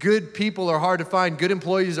 Good people are hard to find. Good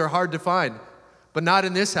employees are hard to find, but not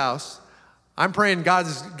in this house. I'm praying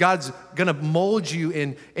God's gonna mold you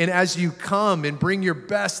and as you come and bring your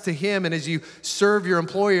best to Him, and as you serve your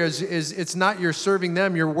employers, it's not you're serving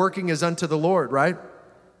them, you're working as unto the Lord, right?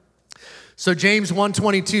 So James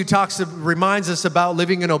 1:22 reminds us about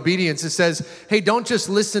living in obedience. It says, hey, don't just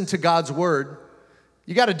listen to God's word.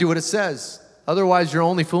 You got to do what it says. Otherwise, you're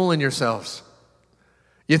only fooling yourselves.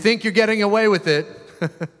 You think you're getting away with it,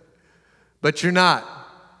 but you're not.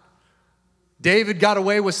 David got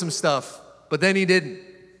away with some stuff, but then he didn't.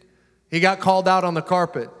 He got called out on the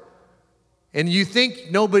carpet. And you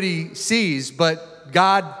think nobody sees, but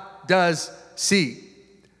God does see.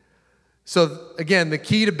 So again, the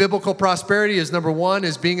key to biblical prosperity is number one,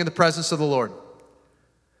 is being in the presence of the Lord.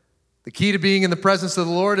 The key to being in the presence of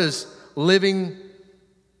the Lord is living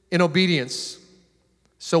in obedience.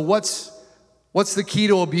 So what's the key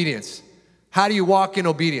to obedience? How do you walk in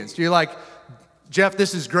obedience? You're like, Jeff,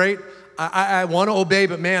 this is great. I want to obey,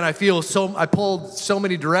 but man, I pulled so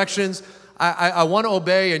many directions. I want to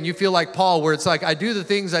obey, and you feel like Paul, where it's like, I do the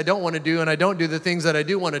things I don't want to do, and I don't do the things that I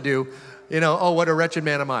do want to do. Oh, what a wretched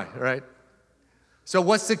man am I, right? So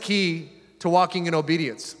what's the key to walking in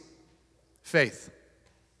obedience? Faith.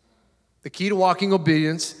 The key to walking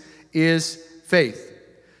obedience is faith.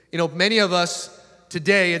 Many of us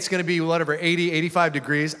today, it's going to be 80, 85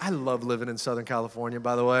 degrees. I love living in Southern California,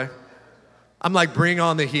 by the way. I'm like, bring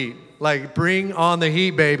on the heat. Like, bring on the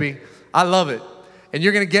heat, baby. I love it. And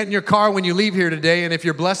you're going to get in your car when you leave here today, and if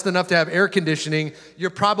you're blessed enough to have air conditioning,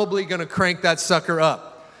 you're probably going to crank that sucker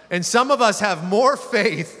up. And some of us have more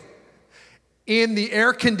faith in the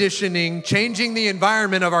air conditioning, changing the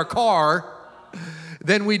environment of our car,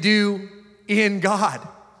 than we do in God.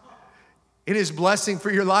 It is blessing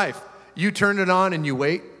for your life. You turn it on and you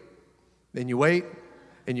wait, then you wait,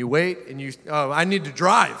 and you wait, and I need to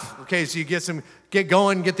drive. Okay, so you get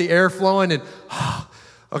going, get the air flowing, and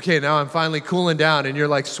okay, now I'm finally cooling down, and you're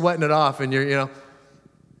like sweating it off, and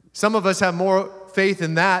some of us have more faith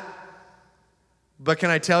in that. But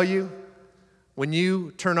can I tell you, when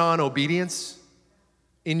you turn on obedience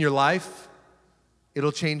in your life,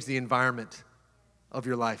 it'll change the environment of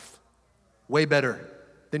your life. Way better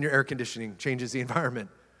than your air conditioning changes the environment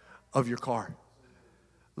of your car.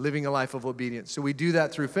 Living a life of obedience. So we do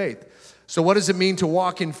that through faith. So what does it mean to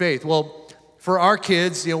walk in faith? Well, for our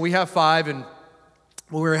kids, we have 5, and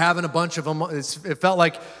when we were having a bunch of them, it felt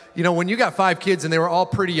like, when you got 5 kids and they were all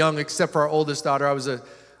pretty young, except for our oldest daughter.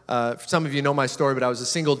 Some of you know my story, but I was a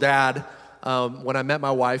single dad when I met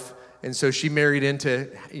my wife. And so she married into,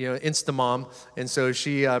 Instamom. And so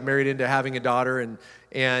she married into having a daughter,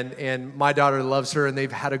 and my daughter loves her, and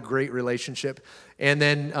they've had a great relationship. And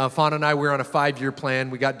then Fawn and I, we were on a 5-year plan.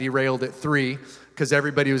 We got derailed at 3 because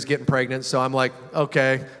everybody was getting pregnant. So I'm like,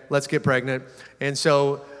 okay, let's get pregnant. And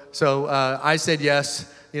so I said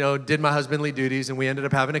yes, did my husbandly duties, and we ended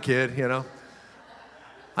up having a kid,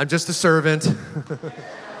 I'm just a servant.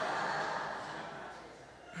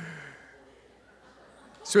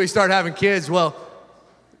 So we started having kids. Well,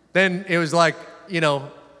 then it was like,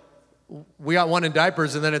 we got one in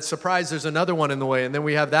diapers, and then it's surprise, there's another one in the way. And then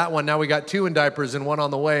we have that one. Now we got 2 in diapers and 1 on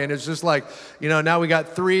the way. And it's just like, now we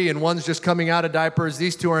got 3, and one's just coming out of diapers.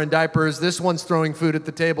 These 2 are in diapers. This one's throwing food at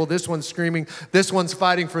the table. This one's screaming. This one's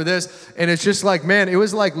fighting for this. And it's just like, man, it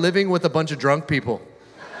was like living with a bunch of drunk people.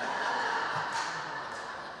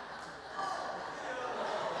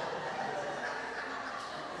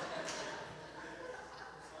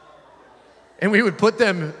 And we would put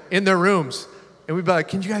them in their rooms, and we'd be like,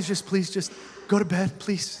 can you guys please go to bed,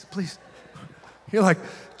 please. You're like,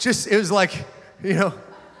 it was like,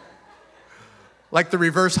 like the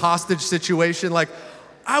reverse hostage situation. Like,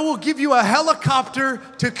 I will give you a helicopter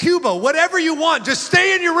to Cuba, whatever you want, just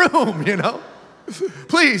stay in your room,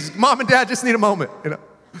 Please, mom and dad just need a moment,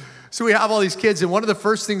 So we have all these kids, and one of the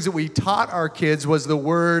first things that we taught our kids was the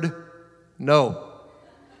word no.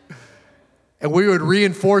 And we would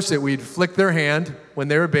reinforce it. We'd flick their hand when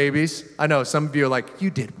they were babies. I know, some of you are like,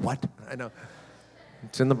 you did what? I know.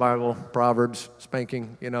 It's in the Bible, Proverbs,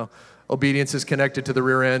 spanking, Obedience is connected to the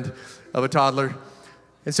rear end of a toddler.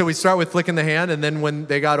 And so we'd start with flicking the hand, and then when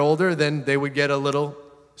they got older, then they would get a little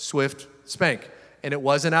swift spank. And it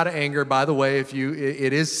wasn't out of anger, by the way.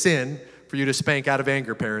 It is sin for you to spank out of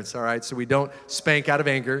anger, parents, all right? So we don't spank out of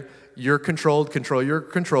anger. You're controlled, control your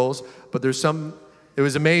controls, but it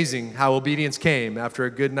was amazing how obedience came after a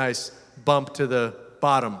good, nice bump to the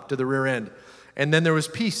bottom, to the rear end. And then there was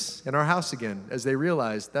peace in our house again as they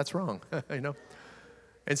realized that's wrong,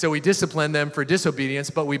 And so we disciplined them for disobedience,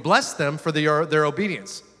 but we blessed them for their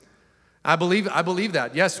obedience. I believe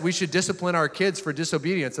that. Yes, we should discipline our kids for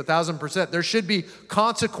disobedience, 1,000%. There should be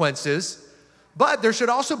consequences But there should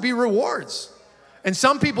also be rewards. And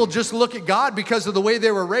some people just look at God because of the way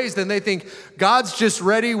they were raised, and they think God's just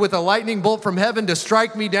ready with a lightning bolt from heaven to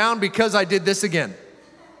strike me down because I did this again,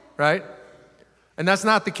 right? And that's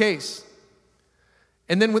not the case.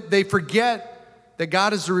 And then they forget that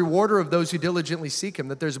God is the rewarder of those who diligently seek him,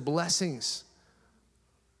 that there's blessings,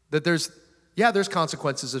 that there's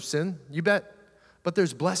consequences of sin, you bet. But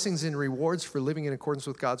there's blessings and rewards for living in accordance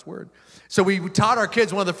with God's word. So we taught our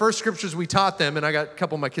kids, one of the first scriptures we taught them, and I got a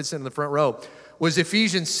couple of my kids sitting in the front row, was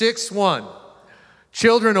Ephesians 6:1.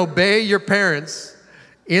 Children, obey your parents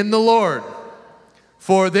in the Lord,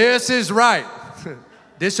 for this is right.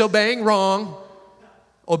 Disobeying wrong,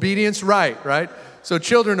 obedience right? So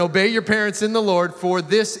children, obey your parents in the Lord, for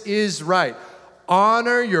this is right.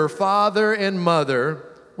 Honor your father and mother,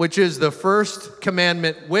 which is the first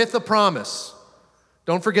commandment with a promise.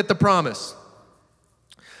 Don't forget the promise.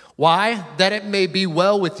 Why? That it may be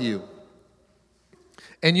well with you,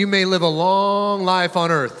 and you may live a long life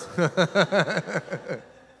on earth.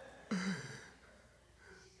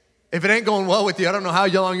 If it ain't going well with you, I don't know how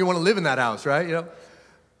long you want to live in that house, right? You know?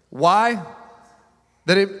 Why?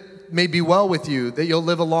 That it may be well with you, that you'll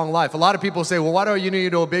live a long life. A lot of people say, well, why do you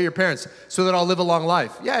need to obey your parents? So that I'll live a long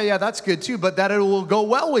life. Yeah, that's good too, but that it will go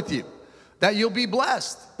well with you, that you'll be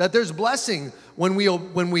blessed, that there's blessing when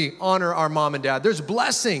we honor our mom and dad. There's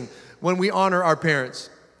blessing when we honor our parents.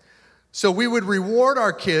 So we would reward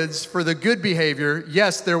our kids for the good behavior.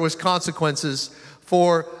 Yes, there was consequences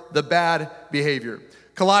for the bad behavior.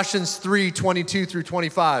 Colossians 3:22 through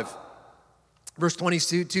 25. Verse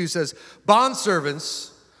 22 says,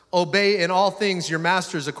 bondservants, obey in all things your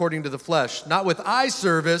masters according to the flesh, not with eye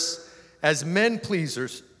service as men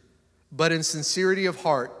pleasers, but in sincerity of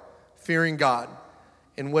heart, fearing God.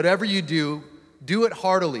 And whatever you do, do it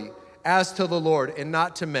heartily, as to the Lord and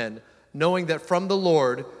not to men, knowing that from the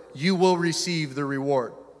Lord you will receive the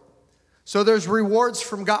reward. So there's rewards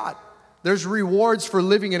from God. There's rewards for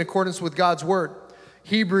living in accordance with God's word.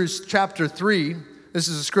 Hebrews chapter 3, this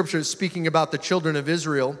is a scripture speaking about the children of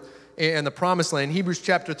Israel and the promised land. Hebrews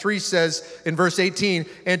chapter 3 says in verse 18,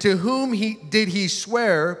 and to whom did he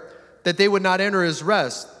swear that they would not enter his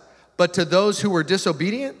rest, but to those who were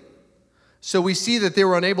disobedient? So we see that they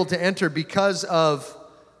were unable to enter because of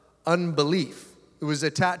unbelief. It was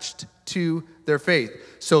attached to their faith.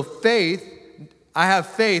 So faith, I have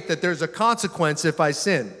faith that there's a consequence if I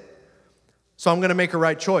sin. So I'm going to make a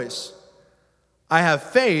right choice. I have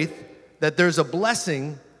faith that there's a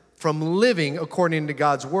blessing from living according to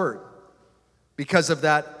God's word because of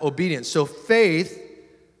that obedience. So faith,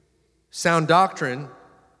 sound doctrine,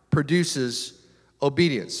 produces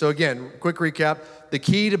obedience. So again, quick recap. The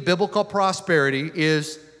key to biblical prosperity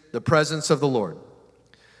is the presence of the Lord.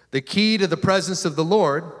 The key to the presence of the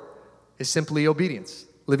Lord is simply obedience,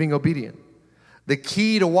 living obedient. The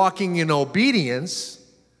key to walking in obedience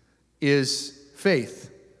is faith.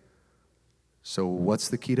 So what's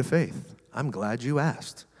the key to faith? I'm glad you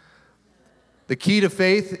asked. The key to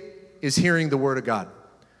faith is hearing the word of God.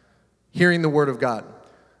 Hearing the word of God.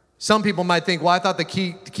 Some people might think, well, I thought the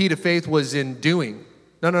key to faith was in doing.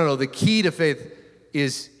 No. The key to faith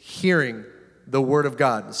is hearing the word of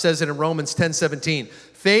God. It says it in Romans 10:17.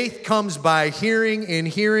 Faith comes by hearing, and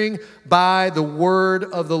hearing by the word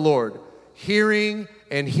of the Lord. Hearing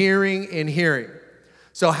and hearing and hearing.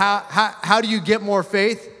 So how do you get more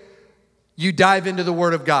faith? You dive into the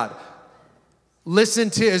word of God. Listen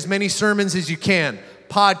to as many sermons as you can.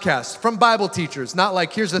 Podcasts from Bible teachers. Not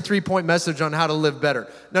like, here's a 3-point message on how to live better.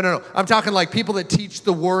 No. I'm talking like people that teach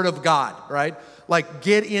the word of God, right? Like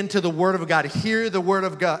get into the word of God. Hear the word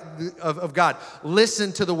of God.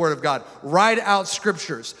 Listen to the word of God. Write out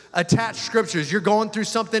scriptures. Attach scriptures. You're going through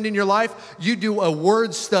something in your life, you do a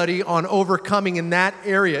word study on overcoming in that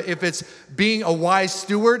area. If it's being a wise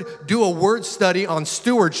steward, do a word study on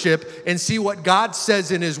stewardship and see what God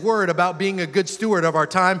says in his word about being a good steward of our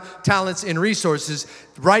time, talents, and resources.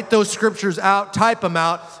 Write those scriptures out, type them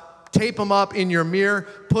out, tape them up in your mirror,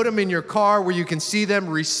 put them in your car where you can see them,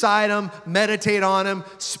 recite them, meditate on them,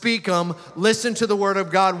 speak them, listen to the word of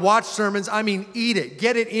God, watch sermons. I mean, eat it.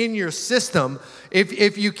 Get it in your system.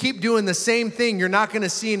 If you keep doing the same thing, you're not going to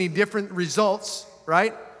see any different results,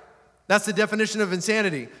 right? That's the definition of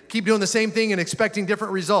insanity. Keep doing the same thing and expecting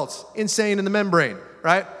different results. Insane in the membrane,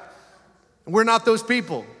 right? We're not those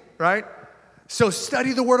people, right? So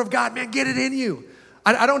study the word of God, man, get it in you.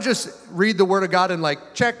 I don't just read the word of God and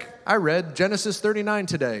like, check, I read Genesis 39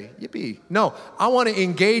 today. Yippee. No, I want to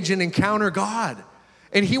engage and encounter God.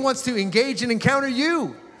 And he wants to engage and encounter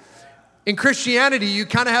you. In Christianity, you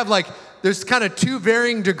kind of have like there's kind of two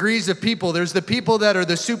varying degrees of people. There's the people that are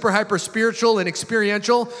the super hyper spiritual and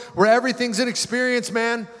experiential, where everything's an experience,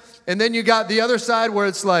 man. And then you got the other side where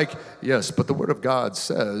it's like, yes, but the Word of God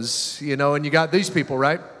says, and you got these people,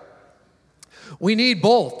 right? We need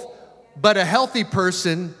both. But a healthy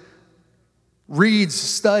person reads,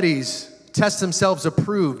 studies, tests themselves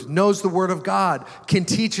approved, knows the Word of God, can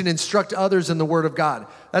teach and instruct others in the Word of God.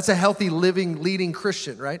 That's a healthy, living, leading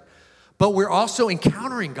Christian, right? But we're also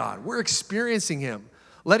encountering God. We're experiencing Him,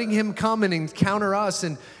 letting Him come and encounter us.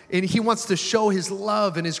 And He wants to show His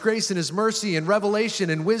love and His grace and His mercy and revelation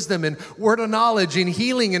and wisdom and word of knowledge and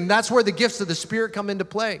healing. And that's where the gifts of the Spirit come into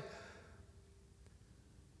play.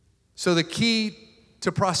 So the key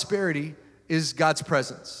to prosperity is God's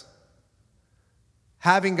presence.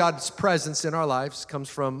 Having God's presence in our lives comes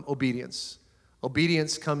from obedience.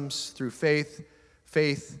 Obedience comes through faith.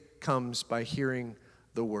 Faith comes by hearing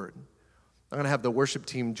the Word. I'm going to have the worship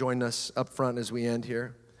team join us up front as we end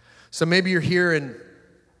here. So maybe you're here and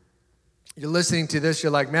you're listening to this.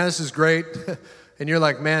 You're like, man, this is great. And you're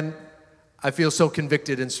like, man, I feel so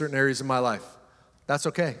convicted in certain areas of my life. That's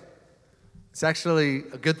okay. It's actually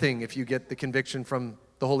a good thing if you get the conviction from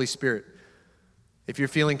the Holy Spirit. If you're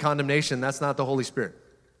feeling condemnation, that's not the Holy Spirit.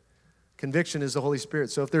 Conviction is the Holy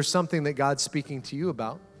Spirit. So if there's something that God's speaking to you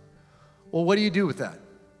about, well, what do you do with that?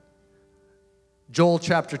 Joel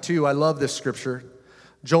chapter 2, I love this scripture.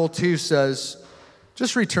 Joel 2 says,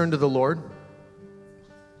 just return to the Lord.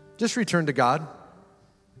 Just return to God.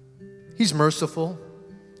 He's merciful.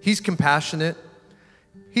 He's compassionate.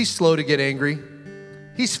 He's slow to get angry.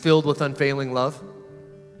 He's filled with unfailing love.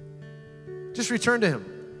 Just return to Him.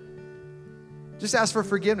 Just ask for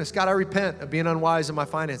forgiveness. God, I repent of being unwise in my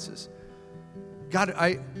finances. God,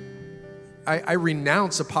 I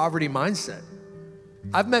renounce a poverty mindset.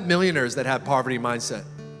 I've met millionaires that have poverty mindset.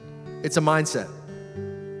 It's a mindset.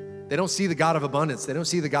 They don't see the God of abundance. They don't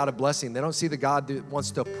see the God of blessing. They don't see the God that wants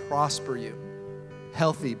to prosper you.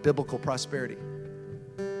 Healthy, biblical prosperity.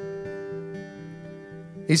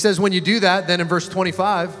 He says when you do that, then in verse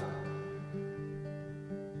 25,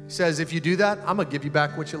 he says, if you do that, I'm going to give you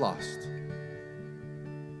back what you lost.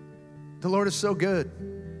 The Lord is so good.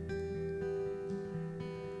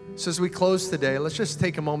 So as we close today, let's just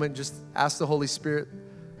take a moment and just ask the Holy Spirit,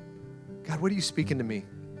 God, what are you speaking to me?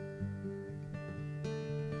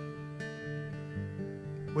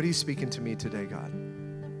 What are you speaking to me today, God?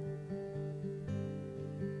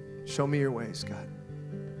 Show me your ways, God,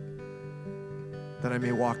 that I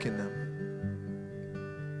may walk in them.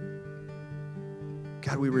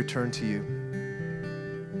 God, we return to you.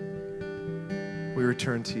 We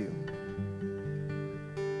return to you.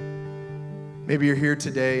 Maybe you're here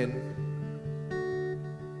today and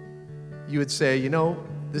you would say,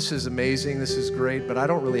 this is amazing, this is great, but I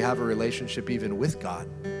don't really have a relationship even with God.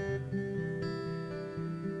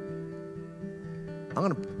 I'm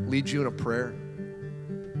going to lead you in a prayer.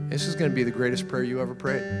 This is going to be the greatest prayer you ever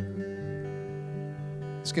prayed.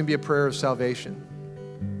 It's going to be a prayer of salvation.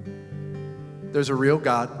 There's a real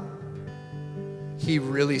God. He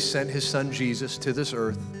really sent His Son Jesus to this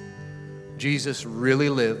earth. Jesus really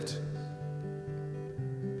lived.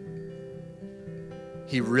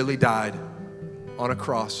 He really died on a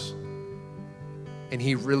cross, and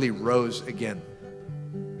He really rose again.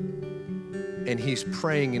 And He's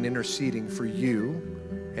praying and interceding for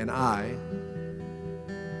you and I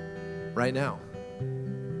right now.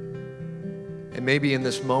 And maybe in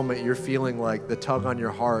this moment you're feeling like the tug on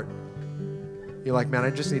your heart. You're like, man, I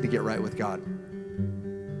just need to get right with God.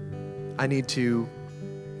 I need to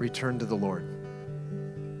return to the Lord,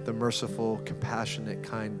 the merciful, compassionate,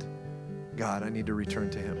 kind God. I need to return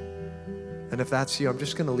to Him. And if that's you, I'm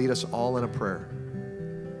just going to lead us all in a prayer.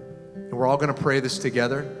 And we're all going to pray this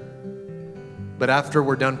together. But after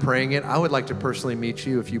we're done praying it, I would like to personally meet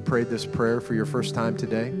you if you prayed this prayer for your first time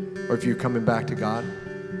today, or if you're coming back to God.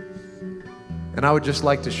 And I would just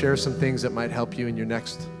like to share some things that might help you in your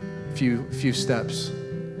next few steps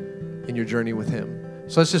in your journey with Him.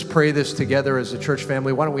 So let's just pray this together as a church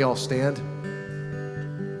family. Why don't we all stand?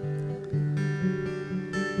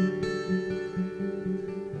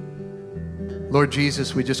 Lord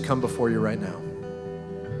Jesus, we just come before you right now.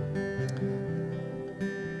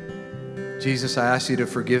 Jesus, I ask you to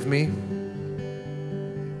forgive me.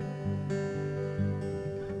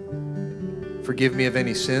 Forgive me of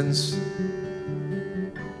any sins.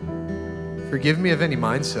 Forgive me of any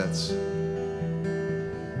mindsets.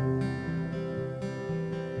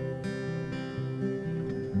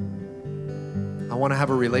 I want to have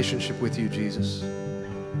a relationship with you, Jesus.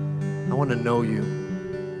 I want to know you.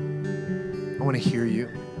 I want to hear you.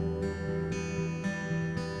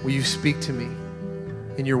 Will you speak to me?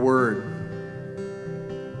 in your word.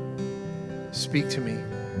 Speak to me.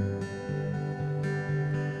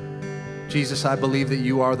 Jesus, I believe that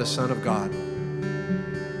you are the Son of God,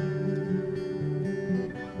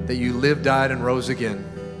 that you lived, died, and rose again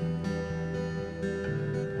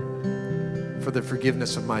for the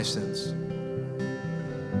forgiveness of my sins.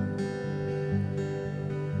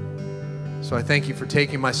 So I thank you for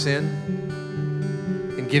taking my sin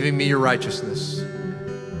and giving me your righteousness.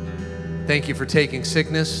 Thank you for taking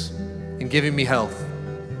sickness and giving me health.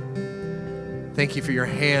 Thank you for your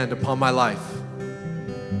hand upon my life.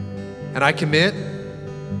 And I commit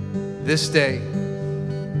this day,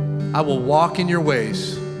 I will walk in your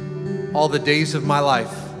ways all the days of my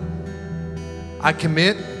life. I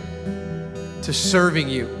commit to serving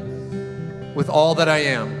you with all that I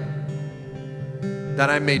am, that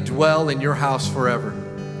I may dwell in your house forever.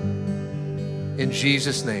 In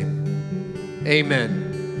Jesus' name,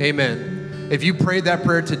 amen, amen. If you prayed that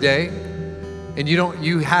prayer today and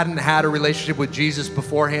you hadn't had a relationship with Jesus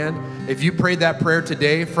beforehand, if you prayed that prayer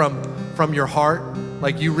today from your heart,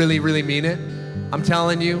 like you really, really mean it, I'm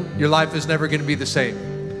telling you, your life is never gonna be the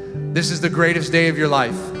same. This is the greatest day of your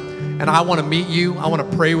life. And I wanna meet you, I wanna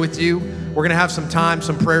pray with you. We're gonna have some time,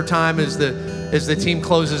 some prayer time as the team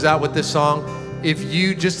closes out with this song. If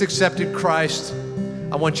you just accepted Christ,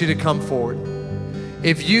 I want you to come forward.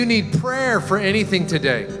 If you need prayer for anything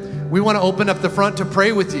today, we want to open up the front to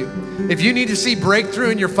pray with you. If you need to see breakthrough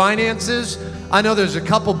in your finances, I know there's a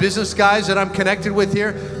couple business guys that I'm connected with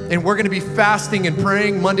here, and we're going to be fasting and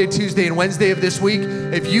praying Monday, Tuesday, and Wednesday of this week.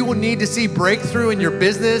 If you will need to see breakthrough in your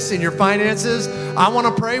business, in your finances, I want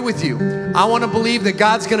to pray with you. I want to believe that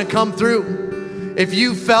God's going to come through. If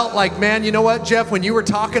you felt like, man, you know what, Jeff, when you were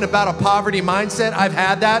talking about a poverty mindset, I've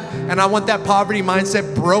had that, and I want that poverty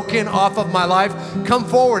mindset broken off of my life, come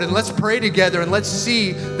forward and let's pray together and let's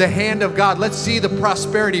see the hand of God. Let's see the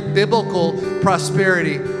prosperity, biblical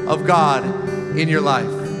prosperity of God in your life.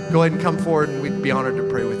 Go ahead and come forward, and we'd be honored to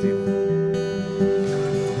pray with you.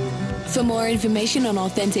 For more information on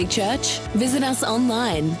Authentic Church, visit us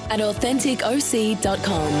online at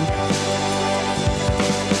AuthenticOC.com.